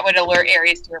because that would alert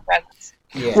Ares to her presence.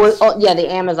 Yes. Well, the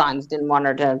Amazons didn't want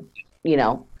her to,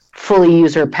 fully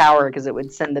use her power because it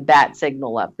would send the bat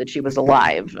signal up that she was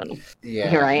alive, and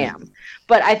here I am.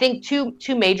 But I think two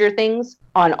major things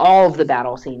on all of the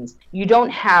battle scenes. You don't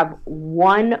have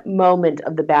one moment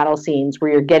of the battle scenes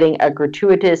where you're getting a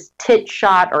gratuitous tit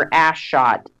shot or ass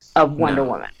shot of Wonder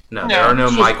Woman. No, there are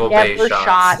no Michael Bay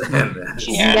shots.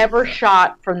 She's never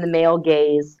shot from the male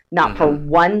gaze, not for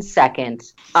 1 second.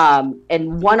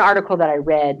 And one article that I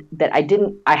read that I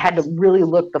had to really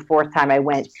look the fourth time I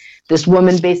went. This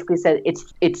woman basically said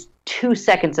it's 2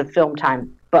 seconds of film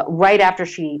time, but right after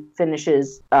she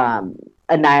finishes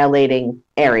annihilating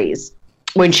Ares,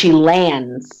 when she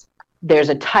lands, there's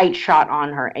a tight shot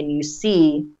on her, and you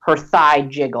see her thigh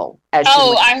jiggle.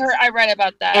 I read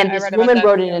about that. And this woman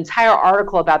wrote an entire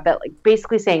article about that,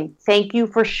 basically saying, thank you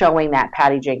for showing that,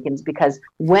 Patty Jenkins, because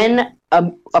when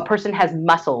a person has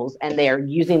muscles and they're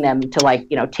using them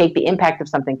to take the impact of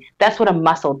something, that's what a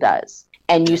muscle does.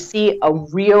 And you see a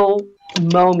real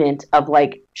moment of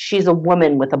she's a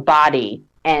woman with a body,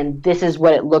 and this is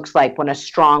what it looks like when a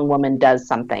strong woman does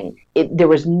something. There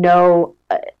was no...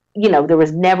 there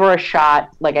was never a shot,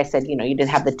 like I said, you didn't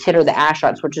have the tit or the ass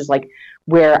shots, which is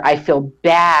where I feel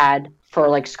bad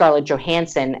for Scarlett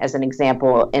Johansson as an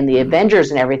example in the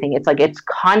Avengers and everything. It's it's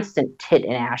constant tit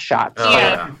and ass shots. Oh,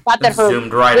 yeah. Not that her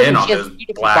zoomed right in on those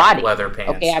black body. leather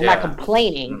pants. Okay, I'm not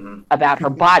complaining about her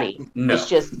body. No. It's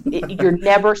just you're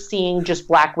never seeing just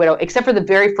Black Widow, except for the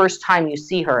very first time you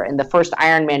see her in the first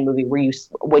Iron Man movie,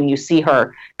 when you see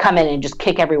her come in and just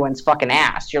kick everyone's fucking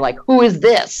ass. You're like, who is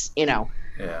this? Yeah.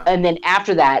 And then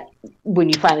after that, when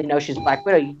you finally know she's Black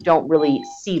Widow, you don't really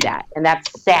see that, and that's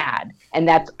sad. And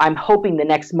I'm hoping the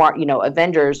next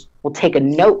Avengers will take a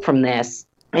note from this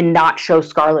and not show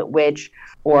Scarlet Witch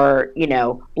or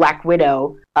Black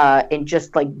Widow in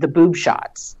just the boob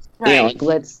shots. You know, Right.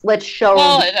 like, let's show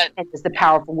Well, them as the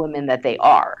powerful women that they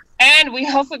are. and we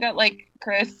also got like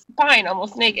Chris Pine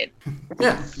almost naked.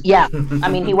 Yeah. Yeah, I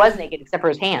mean, he was naked except for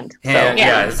his hand. So, Hand, yeah.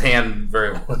 yeah, his hand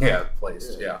very well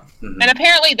placed. Yeah. Mhm. And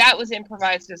apparently that was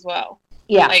improvised as well.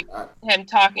 yeah. Like him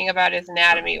talking about his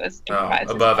anatomy was Oh, improvised.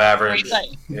 as above well. Where average. he's like,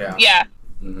 Yeah. yeah.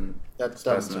 Mhm. That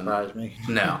doesn't Specimen. surprise me.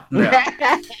 No.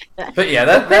 But yeah,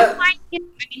 that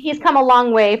He's come a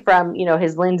long way from, you know,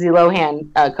 his Lindsay Lohan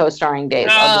co-starring days.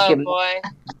 I'll just Oh give him boy.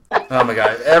 oh my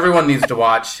god, everyone needs to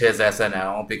watch his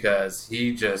SNL because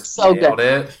he just So nailed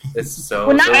good. it. It's so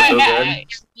Well, not- so good.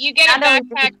 You get a Not only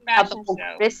backpack about the fashion whole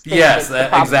show. Chris thing, Yes, it's the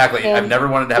problem exactly. with I've him, never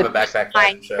wanted to have a with Chris backpack Pine,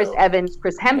 fashion show. Chris Evans,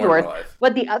 Chris more in my Hemsworth. life.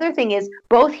 But the other thing is,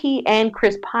 both he and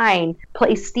Chris Pine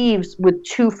play Steves with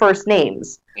two first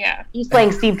names. Yeah. He's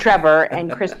playing Steve Trevor, and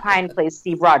Chris Pine plays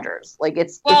Steve Rogers. Like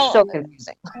it's Well- so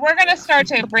confusing. We're gonna start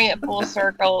to bring it full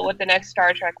circle with the next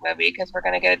Star Trek movie because we're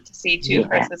gonna get to see two Yes.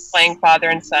 Chris's playing father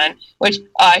and son, which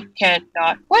I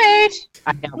cannot wait.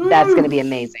 I know that's going to be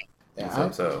amazing.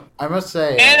 Yeah, So I must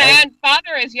say, And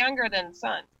father is younger than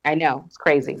son. I know it's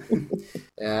crazy.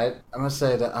 yeah, I must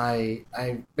say that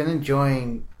I've been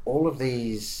enjoying all of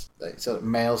these like, sort of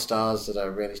male stars that are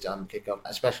really starting to kick off,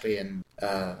 especially in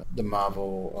the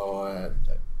Marvel or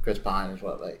Chris Pine as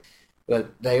well. Like, but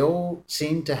they all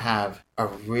seem to have a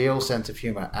real sense of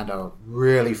humor and are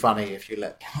really funny if you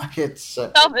let. Like it's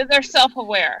They're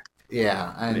self-aware.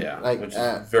 yeah, and yeah, like which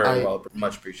is very I-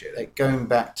 much appreciated. like going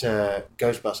back to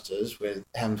Ghostbusters with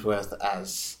Hemsworth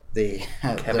as the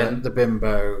Kevin? the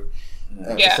bimbo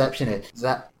Yeah. receptionist.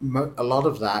 That a lot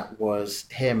of that was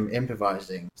him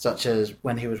improvising, such as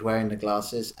when he was wearing the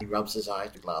glasses, he rubs his eyes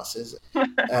with glasses.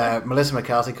 Melissa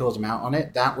McCarthy calls him out on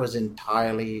it. That was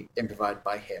entirely improvised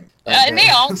by him. And they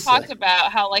all So- talked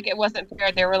about how like it wasn't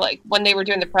fair. They were like when they were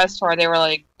doing the press tour, they were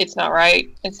like, "It's not right.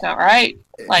 It's not right.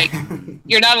 Like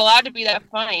you're not allowed to be that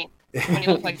funny." When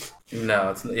he was like,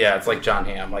 No, it's like John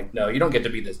Hamm. Like, no, you don't get to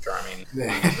be this charming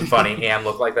and funny and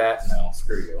look like that. No,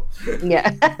 screw you. Yeah.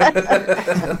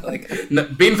 Like, no,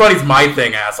 being funny's my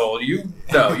thing, asshole. You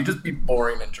just be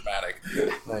boring and dramatic.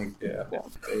 Like, yeah.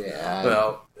 yeah.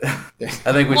 Well, I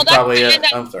think we Well, should probably. that's- and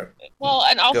that- I'm sorry. well,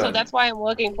 and Go also ahead. that's why I'm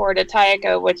looking forward to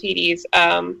Taika Waititi's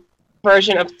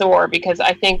version of Thor because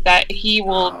I think that he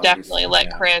will Oh, definitely let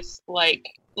yeah. Chris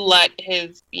let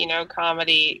his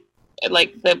comedy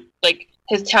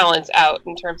his talents out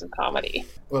in terms of comedy.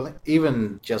 Well,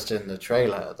 even just in the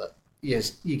trailer, that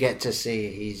yes, you get to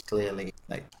see he's clearly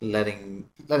like letting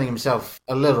himself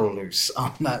a little loose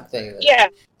on that thing. Yeah,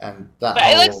 And that but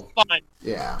it whole, looks fun.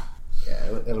 yeah,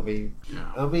 it'll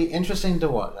be interesting to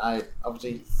watch.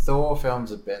 Obviously Thor films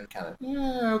have been kind of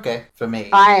okay for me.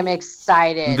 I am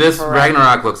excited. This for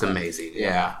Ragnarok looks amazing.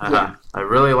 Yeah. Uh-huh. I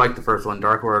really like the first one.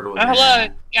 Dark World was Hello,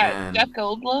 yeah, and Jeff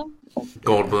Goldblum.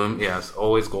 Goldblum. Yes,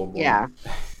 always Goldblum. Yeah.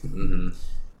 hmm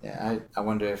Yeah, I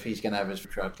wonder if he's gonna have his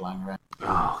truck lying around.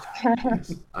 Oh, God.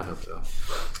 Yes. I hope so.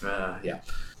 Yeah.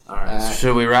 All right. Uh,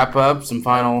 Should we wrap up? Some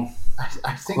final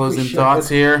I think closing we should, thoughts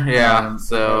here? Yeah. um,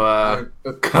 So,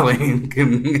 but- Colleen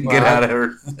can get Well, out of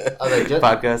her Are they just-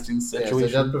 podcasting Yeah, so situation.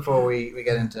 just before we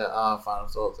get into our final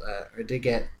thoughts, we did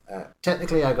get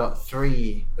technically I got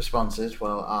 3 responses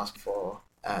while asked for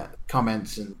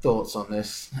comments and thoughts on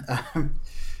this.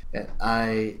 Yeah,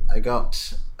 I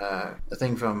got a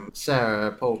thing from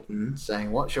Sarah Poulton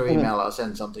saying, "What's your email? I'll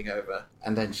send something over,"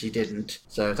 and then she didn't.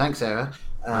 So thanks, Sarah.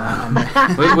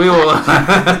 we will.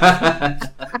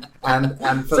 And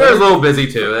for Sarah's a those, little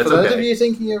busy too. That's for those of okay. you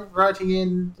thinking of writing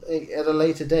in at a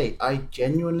later date, I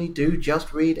genuinely do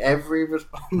just read every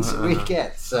response we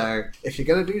get. So if you're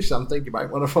going to do something, you might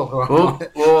want to follow up on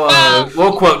it.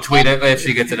 We'll quote tweet it if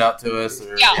she gets it out to us.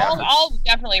 Or, Yeah, I'll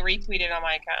definitely retweet it on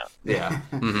my account. yeah.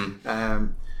 hmm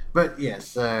But yes,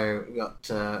 so we got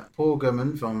Paul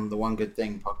Goodman from the One Good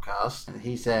Thing podcast, and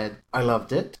he said, "I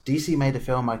loved it. DC made a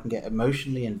film I can get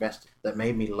emotionally invested, that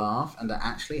made me laugh, and that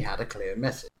actually had a clear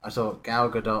message. I thought Gal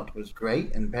Gadot was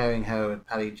great, and pairing her with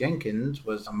Patty Jenkins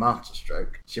was a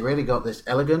masterstroke. She really got this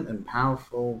elegant and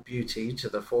powerful beauty to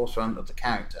the forefront of the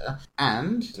character,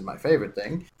 and, this is my favourite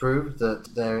thing, proved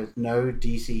that there is no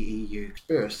DCEU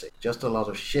conspiracy. Just a lot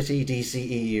of shitty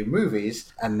DCEU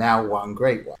movies, and now one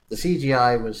great one. The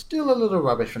CGI was still a little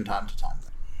rubbish from time to time,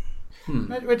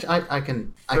 which I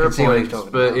can see what he's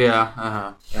talking but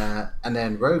about. yeah. And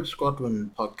then Rogue Squadron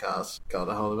podcast got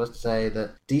a hold of us to say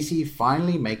that DC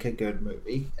finally make a good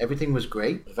movie. Everything was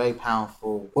great, a very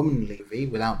powerful womanly movie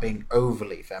without being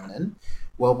overly feminine.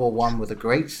 World War One with a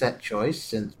great set choice,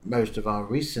 since most of our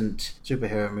recent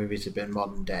superhero movies have been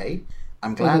modern day.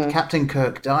 I'm glad Captain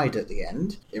Kirk died at the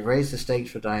end. It raised the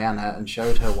stakes for Diana and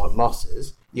showed her what loss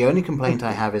is. The only complaint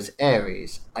I have is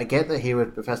Ares. I get that he was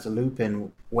Professor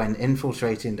Lupin when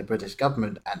infiltrating the British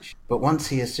government, but once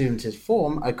he assumed his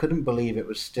form, I couldn't believe it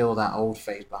was still that old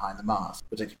face behind the mask.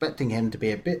 Was expecting him to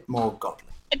be a bit more godly.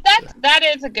 That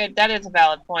is a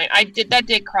valid point. That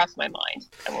did cross my mind,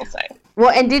 I will say.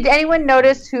 Well, and did anyone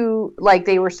notice who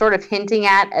they were sort of hinting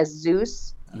at as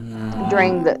Zeus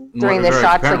during the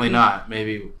shots? Apparently not.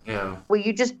 Maybe, yeah. Well,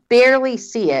 you just barely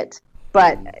see it,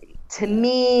 but to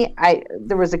me,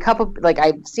 there was a couple,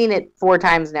 I've seen it 4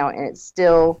 times now, and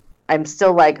I'm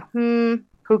still like, who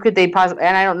could they possibly,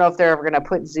 and I don't know if they're ever going to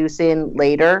put Zeus in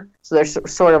later, so they're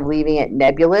sort of leaving it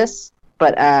nebulous,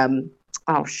 but,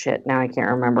 oh shit, now I can't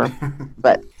remember,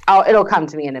 but it'll come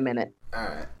to me in a minute.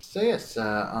 Alright, so yes,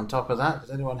 on top of that,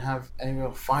 does anyone have any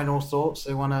real final thoughts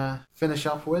they want to finish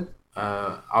up with?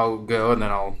 I'll go and then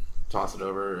I'll toss it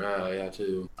over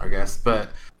to our guest.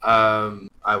 But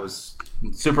I was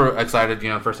super excited,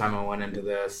 first time I went into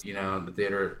this, the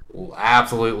theater,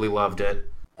 absolutely loved it.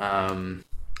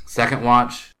 Second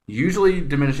watch, usually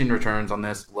diminishing returns on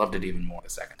this, loved it even more the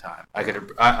second time. I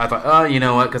thought, you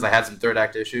know what, because I had some third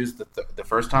act issues the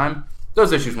first time.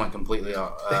 Those issues went completely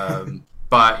out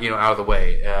of the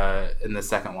way in the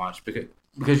second watch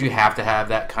because you have to have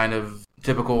that kind of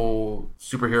typical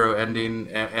superhero ending,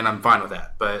 and I'm fine with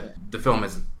that. But the film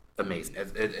is amazing.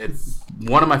 It's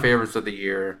one of my favorites of the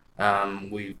year.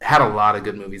 We've had a lot of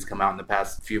good movies come out in the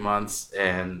past few months,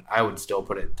 and I would still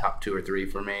put it top 2 or 3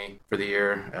 for me for the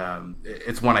year.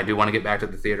 It's one I do want to get back to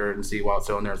the theater and see while it's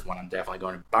still in there. It's one I'm definitely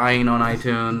going to be buying on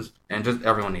iTunes, and just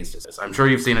everyone needs to see this. I'm sure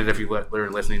you've seen it if you're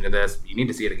listening to this. You need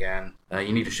to see it again.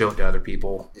 You need to show it to other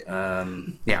people.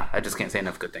 I just can't say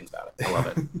enough good things about it. I love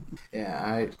it.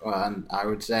 I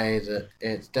would say that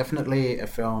it's definitely a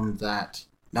film that,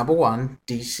 number one,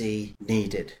 DC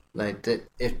needed.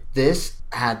 If this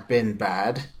had been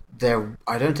bad,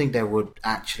 I don't think there would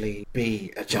actually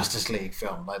be a Justice League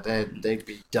film. They'd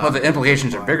be done. Well, the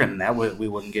implications are bigger than that. We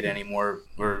wouldn't get any more,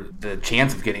 or the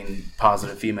chance of getting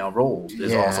positive female roles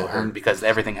is also hurt because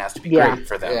everything has to be great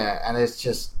for them. Yeah, and it's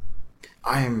just,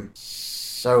 I'm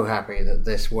so happy that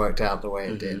this worked out the way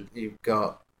it did. You've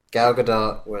got Gal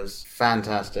Gadot was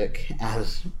fantastic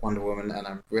as Wonder Woman, and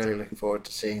I'm really looking forward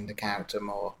to seeing the character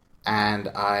more. And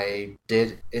I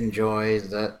did enjoy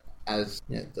that, as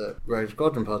the Rogue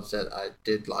Squadron pod said, I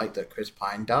did like that Chris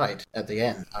Pine died at the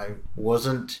end. I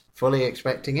wasn't fully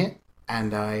expecting it,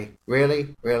 and I really,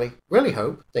 really, really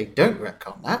hope they don't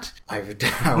retcon that. I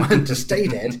want to stay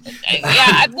dead.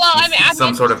 I'm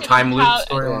some sort of time loop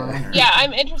storyline. Yeah,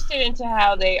 I'm interested into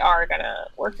how they are gonna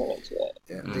work into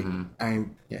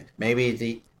it.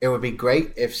 Maybe it would be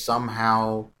great if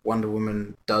somehow Wonder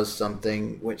Woman does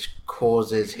something which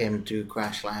causes him to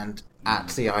crash land at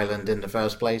the island in the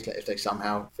first place, if they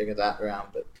somehow figure that around,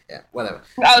 but yeah, whatever.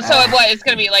 Oh, so it's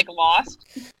going to be like Lost?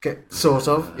 Sort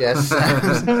of, yes.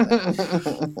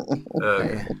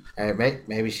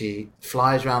 Maybe she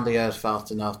flies around the Earth fast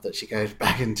enough that she goes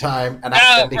back in time and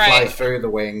accidentally flies through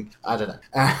the wing. I don't know.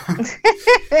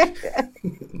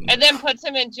 And then puts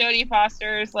him in Jodie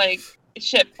Foster's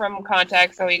ship from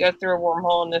Contact, so he goes through a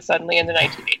wormhole and suddenly in the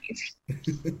 1980s.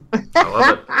 I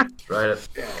love it. Try it.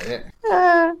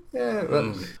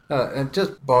 It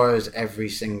just borrows every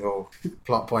single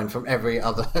plot point from every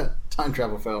other time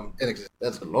travel film in existence.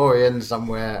 There's a DeLorean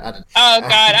somewhere. Oh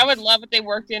god, I would love if they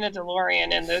worked in a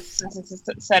DeLorean in this, since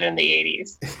it's set in the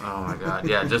 80s. Oh my god,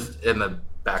 yeah, just in the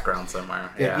background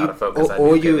somewhere. Out of focus.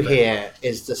 All you hear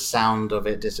is the sound of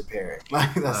it disappearing.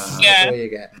 That's all you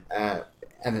get.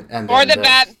 And or the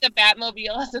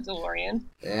Batmobile as a DeLorean.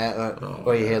 Yeah,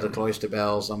 or you hear the cloister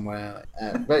bell somewhere.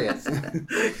 But yes.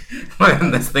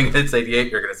 When this thing hits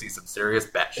 88, you're going to see some serious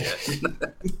bat shit.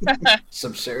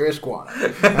 Some serious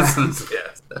quantum. Yes.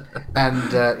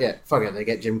 And fuck it, they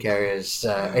get Jim Carrey as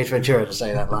Ace Ventura to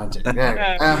say that line too. All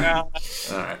right.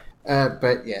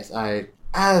 But yes,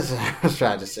 as I was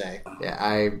trying to say,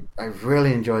 I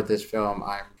really enjoyed this film.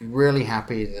 I'm really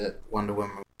happy that Wonder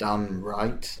Woman was done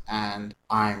right, and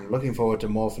I'm looking forward to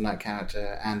more from that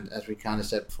character. And as we kind of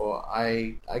said before,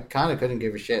 I kind of couldn't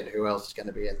give a shit who else is going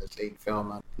to be in this lead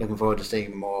film. I'm looking forward to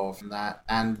seeing more from that,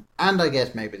 and I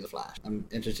guess maybe The Flash. I'm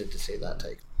interested to see that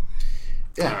take.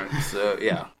 Yeah. All right, so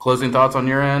closing thoughts on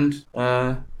your end.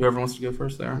 Whoever wants to go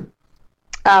first there.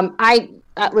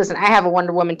 Listen, I have a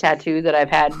Wonder Woman tattoo that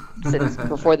I've had since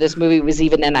before this movie was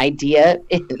even an idea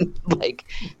in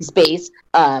space.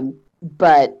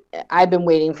 But I've been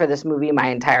waiting for this movie my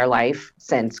entire life,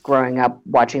 since growing up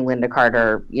watching Linda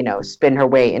Carter, spin her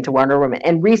way into Wonder Woman.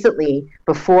 And recently,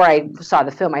 before I saw the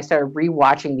film, I started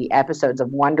rewatching the episodes of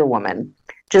Wonder Woman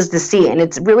just to see. And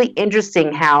it's really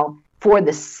interesting how for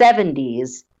the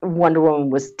 70s, Wonder Woman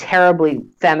was terribly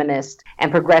feminist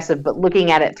and progressive, but looking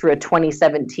at it through a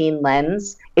 2017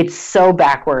 lens, it's so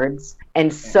backwards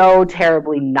and so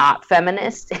terribly not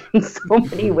feminist in so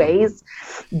many ways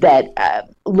that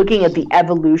looking at the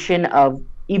evolution of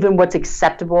even what's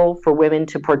acceptable for women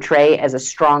to portray as a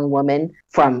strong woman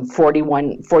from 40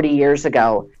 years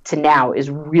ago to now is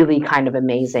really kind of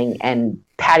amazing. And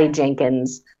Patty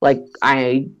Jenkins, like,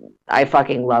 I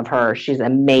fucking love her. She's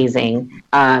amazing.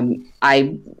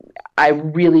 I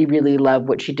really, really love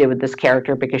what she did with this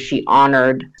character, because she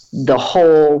honored the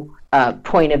whole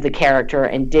point of the character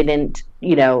and didn't,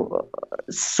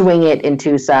 swing it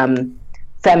into some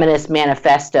feminist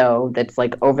manifesto that's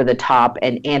like over the top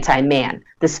and anti-man.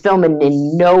 This film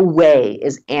in no way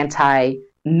is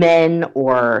anti-men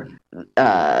or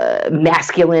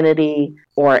masculinity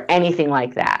or anything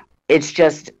like that. It's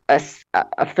just a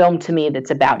film to me that's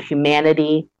about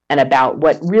humanity and about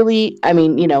what really,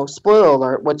 spoiler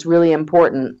alert, what's really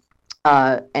important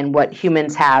and what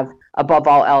humans have above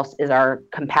all else is our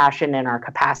compassion and our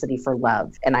capacity for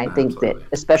love. And I think that,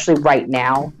 especially right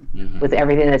now, with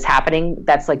everything that's happening,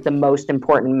 that's like the most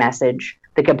important message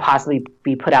that could possibly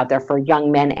be put out there for young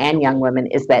men and young women,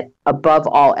 is that above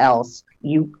all else,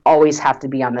 you always have to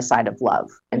be on the side of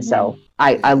love. And so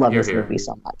I love this movie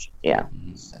so much. Yeah.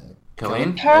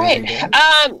 Colleen? All right.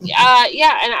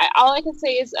 All I can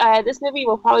say is this movie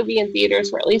will probably be in theaters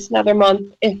for at least another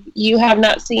month. If you have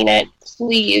not seen it,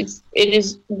 please, it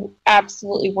is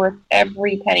absolutely worth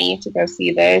every penny to go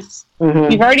see this.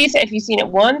 Mm-hmm. You've already said if you've seen it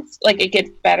once, like, it gets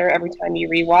better every time you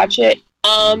rewatch it.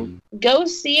 Go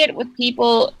see it with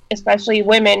people, especially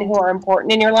women who are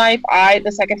important in your life.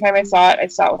 The second time I saw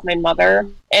it with my mother,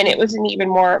 and it was an even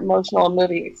more emotional and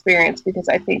moving experience, because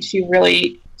I think she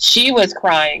was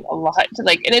crying a lot.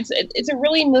 And it's a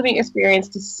really moving experience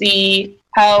to see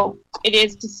how it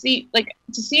is to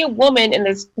see a woman in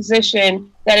this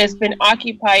position that has been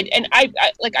occupied. And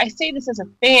I say this as a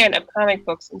fan of comic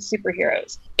books and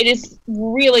superheroes. It is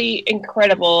really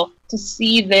incredible to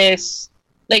see this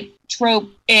trope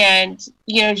and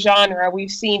genre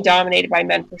we've seen dominated by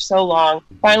men for so long,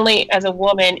 finally as a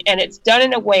woman, and it's done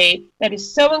in a way that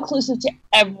is so inclusive to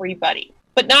everybody,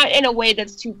 but not in a way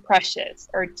that's too precious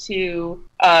or too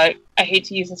I hate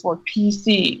to use this word,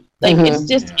 PC. It's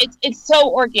just it's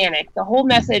so organic. The whole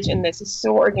message in this is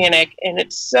so organic, and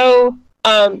it's so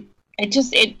it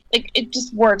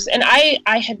just works. And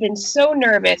I had been so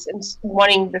nervous and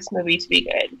wanting this movie to be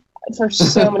good for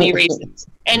so many reasons,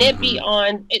 and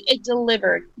it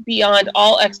delivered beyond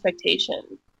all expectation.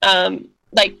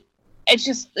 It's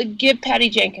just give Patty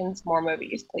Jenkins more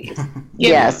movies, please.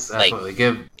 Yes, absolutely.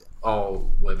 Give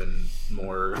all women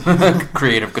more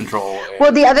creative control.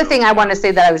 Well, the other thing I want to say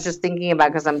that I was just thinking about,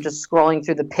 because I'm just scrolling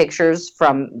through the pictures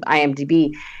from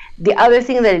IMDb, the other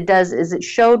thing that it does is it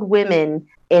showed women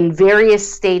in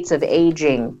various states of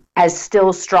aging as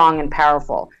still strong and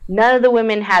powerful. None of the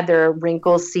women had their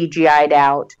wrinkles CGI'd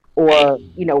out or,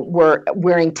 were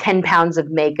wearing 10 pounds of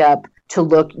makeup to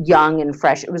look young and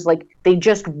fresh. It was like they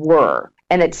just were.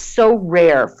 And it's so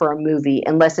rare for a movie,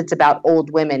 unless it's about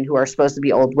old women who are supposed to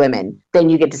be old women. Then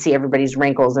you get to see everybody's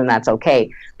wrinkles, and that's okay.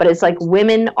 But it's like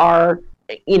women are,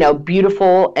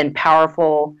 beautiful and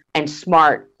powerful and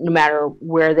smart, no matter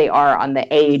where they are on the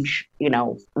age,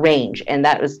 range. And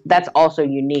that's also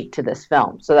unique to this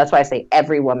film. So that's why I say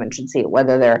every woman should see it,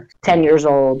 whether they're 10 years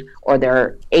old or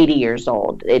they're 80 years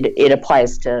old. It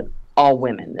applies to all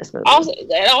women, this movie.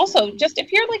 Also, just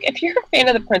if you're a fan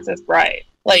of The Princess Bride,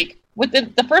 with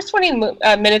the first 20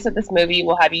 minutes of this movie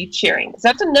will have you cheering, because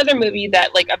that's another movie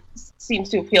that seems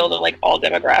to appeal to all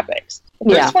demographics.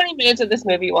 The first 20 minutes of this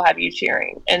movie will have you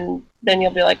cheering, and then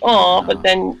you'll be like, oh, but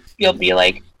then you'll be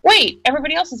like, wait,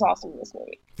 everybody else is awesome in this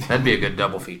movie. That'd be a good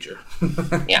double feature.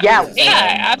 Yeah,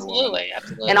 absolutely.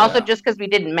 And also, just because we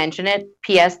didn't mention it,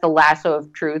 P.S. The Lasso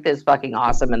of Truth is fucking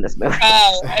awesome in this movie.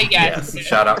 Oh, yes.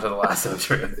 Shout out to The Lasso of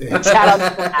Truth. Shout out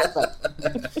to The Lasso.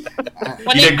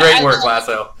 You did great work,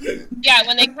 Lasso. Yeah,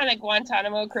 when they kind of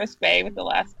Guantanamo Chris Bay with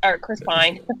Chris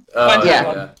Pine. With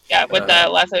the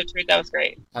Lasso of Truth, that was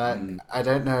great. I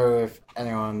don't know if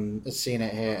anyone has seen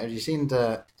it here. Have you seen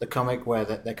the comic where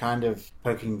they're kind of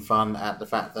poking fun at the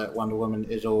fact that Wonder Woman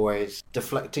is is always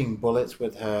deflecting bullets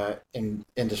with her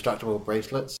indestructible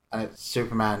bracelets, and it's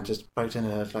Superman just pokes in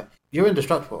her, it's like, "You're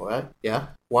indestructible, right? Yeah.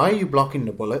 Why are you blocking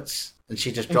the bullets?" And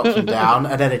she just drops them down,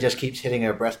 and then it just keeps hitting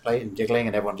her breastplate and jiggling,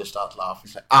 and everyone just starts laughing.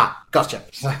 It's like, gotcha.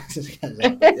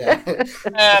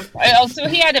 Also,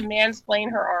 he had to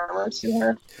mansplain her armor to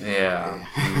her. Yeah.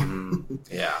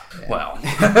 Yeah. Well,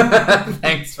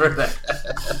 thanks for that.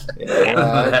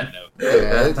 On that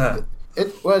note.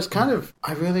 It was kind of,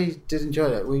 I really did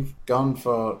enjoy it. We've gone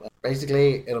for,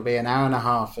 basically, it'll be an hour and a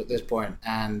half at this point,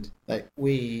 and like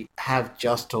we have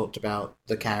just talked about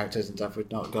the characters and stuff. We've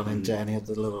not gone into any of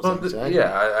the little things, right? Yeah,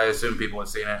 I assume people have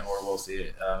seen it or will see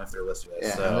it if they're listening to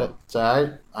it. Yeah,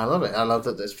 so I love it. I love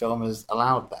that this film has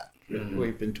allowed that. Mm-hmm.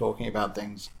 We've been talking about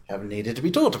things that have needed to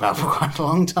be talked about for quite a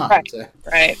long time. Right, so,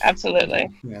 right, absolutely.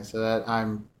 Yeah, so that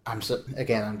I'm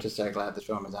just so glad this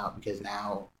film is out, because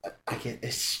now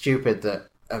it's stupid that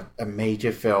a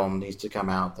major film needs to come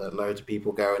out that loads of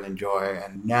people go and enjoy,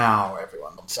 and now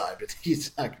everyone's on side with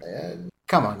these.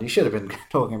 Come on, you should have been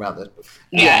talking about this before.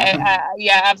 Yeah,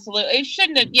 absolutely. It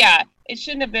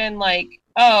shouldn't have been like,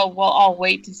 oh, well, I'll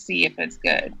wait to see if it's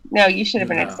good. No, you should have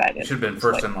been excited. You should have been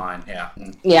first in line. Yeah.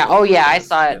 Yeah. Oh, yeah. I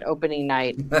saw it opening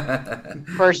night,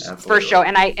 first show,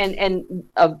 and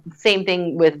same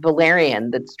thing with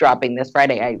Valerian that's dropping this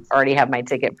Friday. I already have my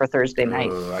ticket for Thursday night.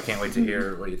 Ooh, I can't wait to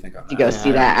hear what do you think on that. To go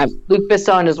see that. Luc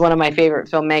Besson is one of my favorite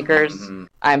filmmakers. Mm-hmm.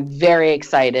 I'm very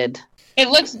excited. It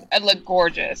looks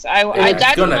gorgeous. That's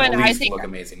one I think look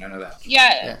amazing. I know that.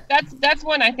 Yeah, that's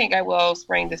one I think I will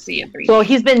spring to see in 3D. So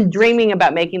he's been dreaming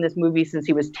about making this movie since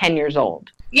he was 10 years old.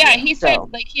 Yeah, he said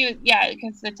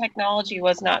because the technology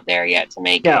was not there yet to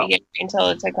make it until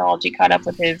the technology caught up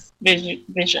with his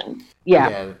vision.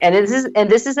 Yeah. And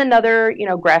this is another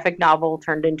graphic novel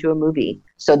turned into a movie.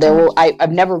 So there will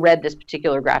I've never read this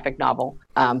particular graphic novel,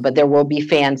 but there will be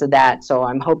fans of that. So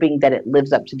I'm hoping that it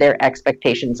lives up to their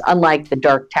expectations. Unlike the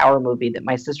Dark Tower movie that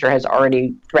my sister has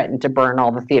already threatened to burn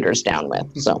all the theaters down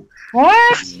with. So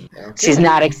what? She's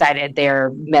not excited.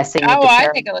 They're messing with the characters.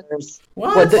 I think it looks.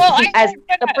 As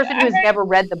the person who's never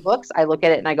read the books, I look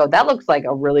at it and I go, that looks like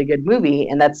a really good movie,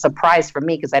 and that's a surprise for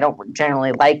me because I don't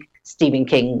generally like Stephen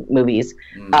King movies.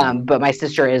 But my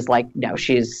sister is like, no,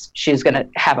 she's going to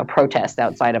have a protest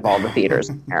outside of all the theaters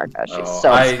in America.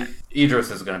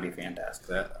 Idris is going to be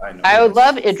fantastic. I would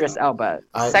love Idris Elba.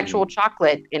 Sexual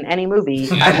chocolate in any movie.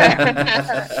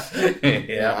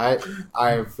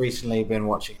 I've recently been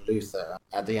watching Luther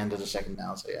at the end of the second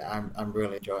now, so I'm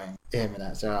really enjoying him in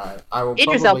that. So I will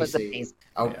Idris Elba's amazing.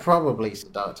 I'll probably see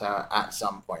Dark Tower at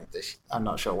some point this year. I'm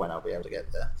not sure when I'll be able to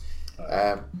get there.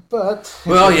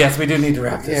 Yes, we do need to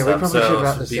wrap this up. We probably should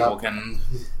wrap this people up. Can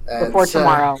before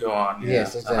tomorrow. Go on.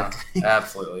 Yes, exactly.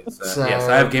 Absolutely. So, yes,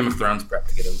 I have Game of Thrones prep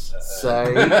to get them.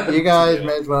 So you guys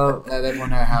may as well let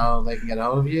everyone know how they can get a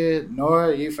hold of you.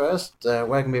 Nora, you first.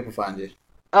 Where can people find you?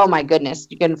 Oh my goodness!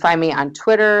 You can find me on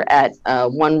Twitter at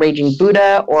One Raging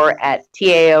Buddha or at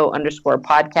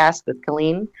TAO_podcast with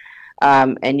Colleen.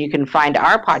 And you can find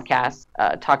our podcast,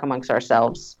 Talk Amongst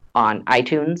Ourselves, on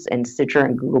iTunes and Stitcher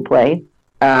and Google Play.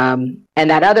 And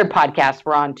that other podcast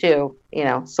we're on too,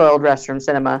 Soiled Restroom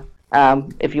Cinema.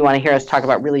 If you want to hear us talk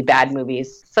about really bad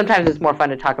movies. Sometimes it's more fun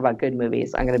to talk about good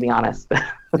movies, I'm going to be honest.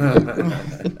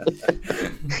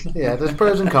 Yeah, there's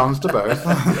pros and cons to both.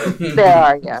 There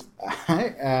are, yeah.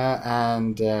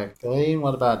 And Colleen,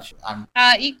 what about you?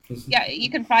 You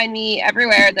can find me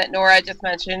everywhere that Nora just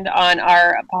mentioned on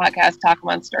our podcast, Talk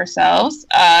Amongst Ourselves.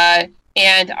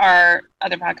 And our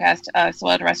other podcast,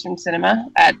 Soiled Restroom Cinema,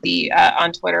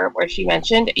 on Twitter, where she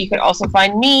mentioned. You could also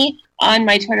find me on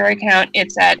my Twitter account.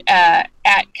 It's at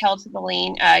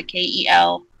Keltolean,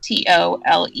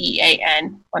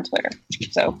 KELTOLEAN on Twitter.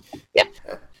 So, yep.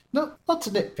 No, not to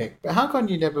nitpick, but how come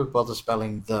you never bother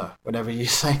spelling the whenever you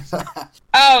say that?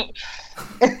 Oh,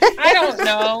 I don't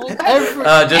know.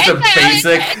 Just a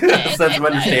basic sense of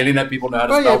understanding that people know how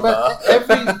to spell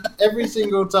the. Every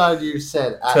single time you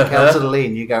said at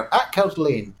Keltolean, you go at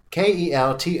Keltolean.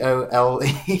 KELTOLE.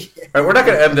 Right, we're not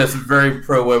going to end this very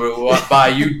pro-women by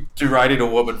you deriding a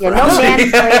woman for no mansplaining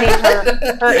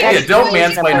her don't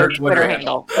mansplain her Twitter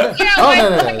handle.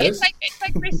 It's like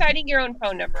reciting your own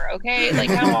phone number, okay? Like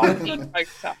how often you tell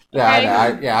yourself.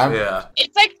 Okay? Yeah.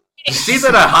 It's like she's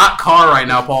in a hot car right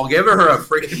now, Paul. Give her a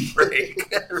freaking break.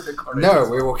 No,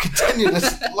 we will continue this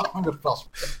as long as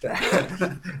possible.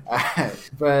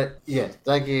 But yeah,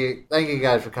 thank you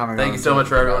guys for coming. Thank you so much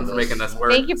for everyone for making this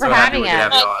work. Thank you for having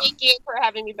us. Thank you for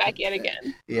having me back yet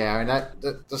again. Yeah, I mean,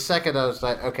 the second I was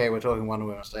like, okay, we're talking Wonder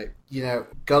Woman, I was like,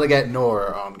 got to get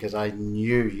Nora on because I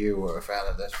knew you were a fan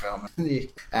of this film,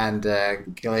 and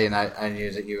Gillian, I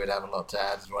knew that you would have a lot to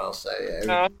add as well. So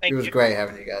yeah, it was great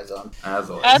having you guys on. As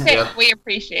always. Okay, we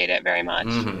appreciate it very much.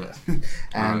 Mm-hmm.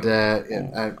 And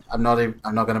I'm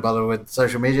not going to bother with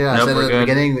social media. Nope, I said we're at the good.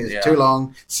 beginning it's too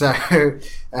long. So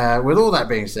with all that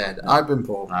being said, I've been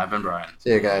Paul. I've been Brian.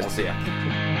 See you guys. See ya.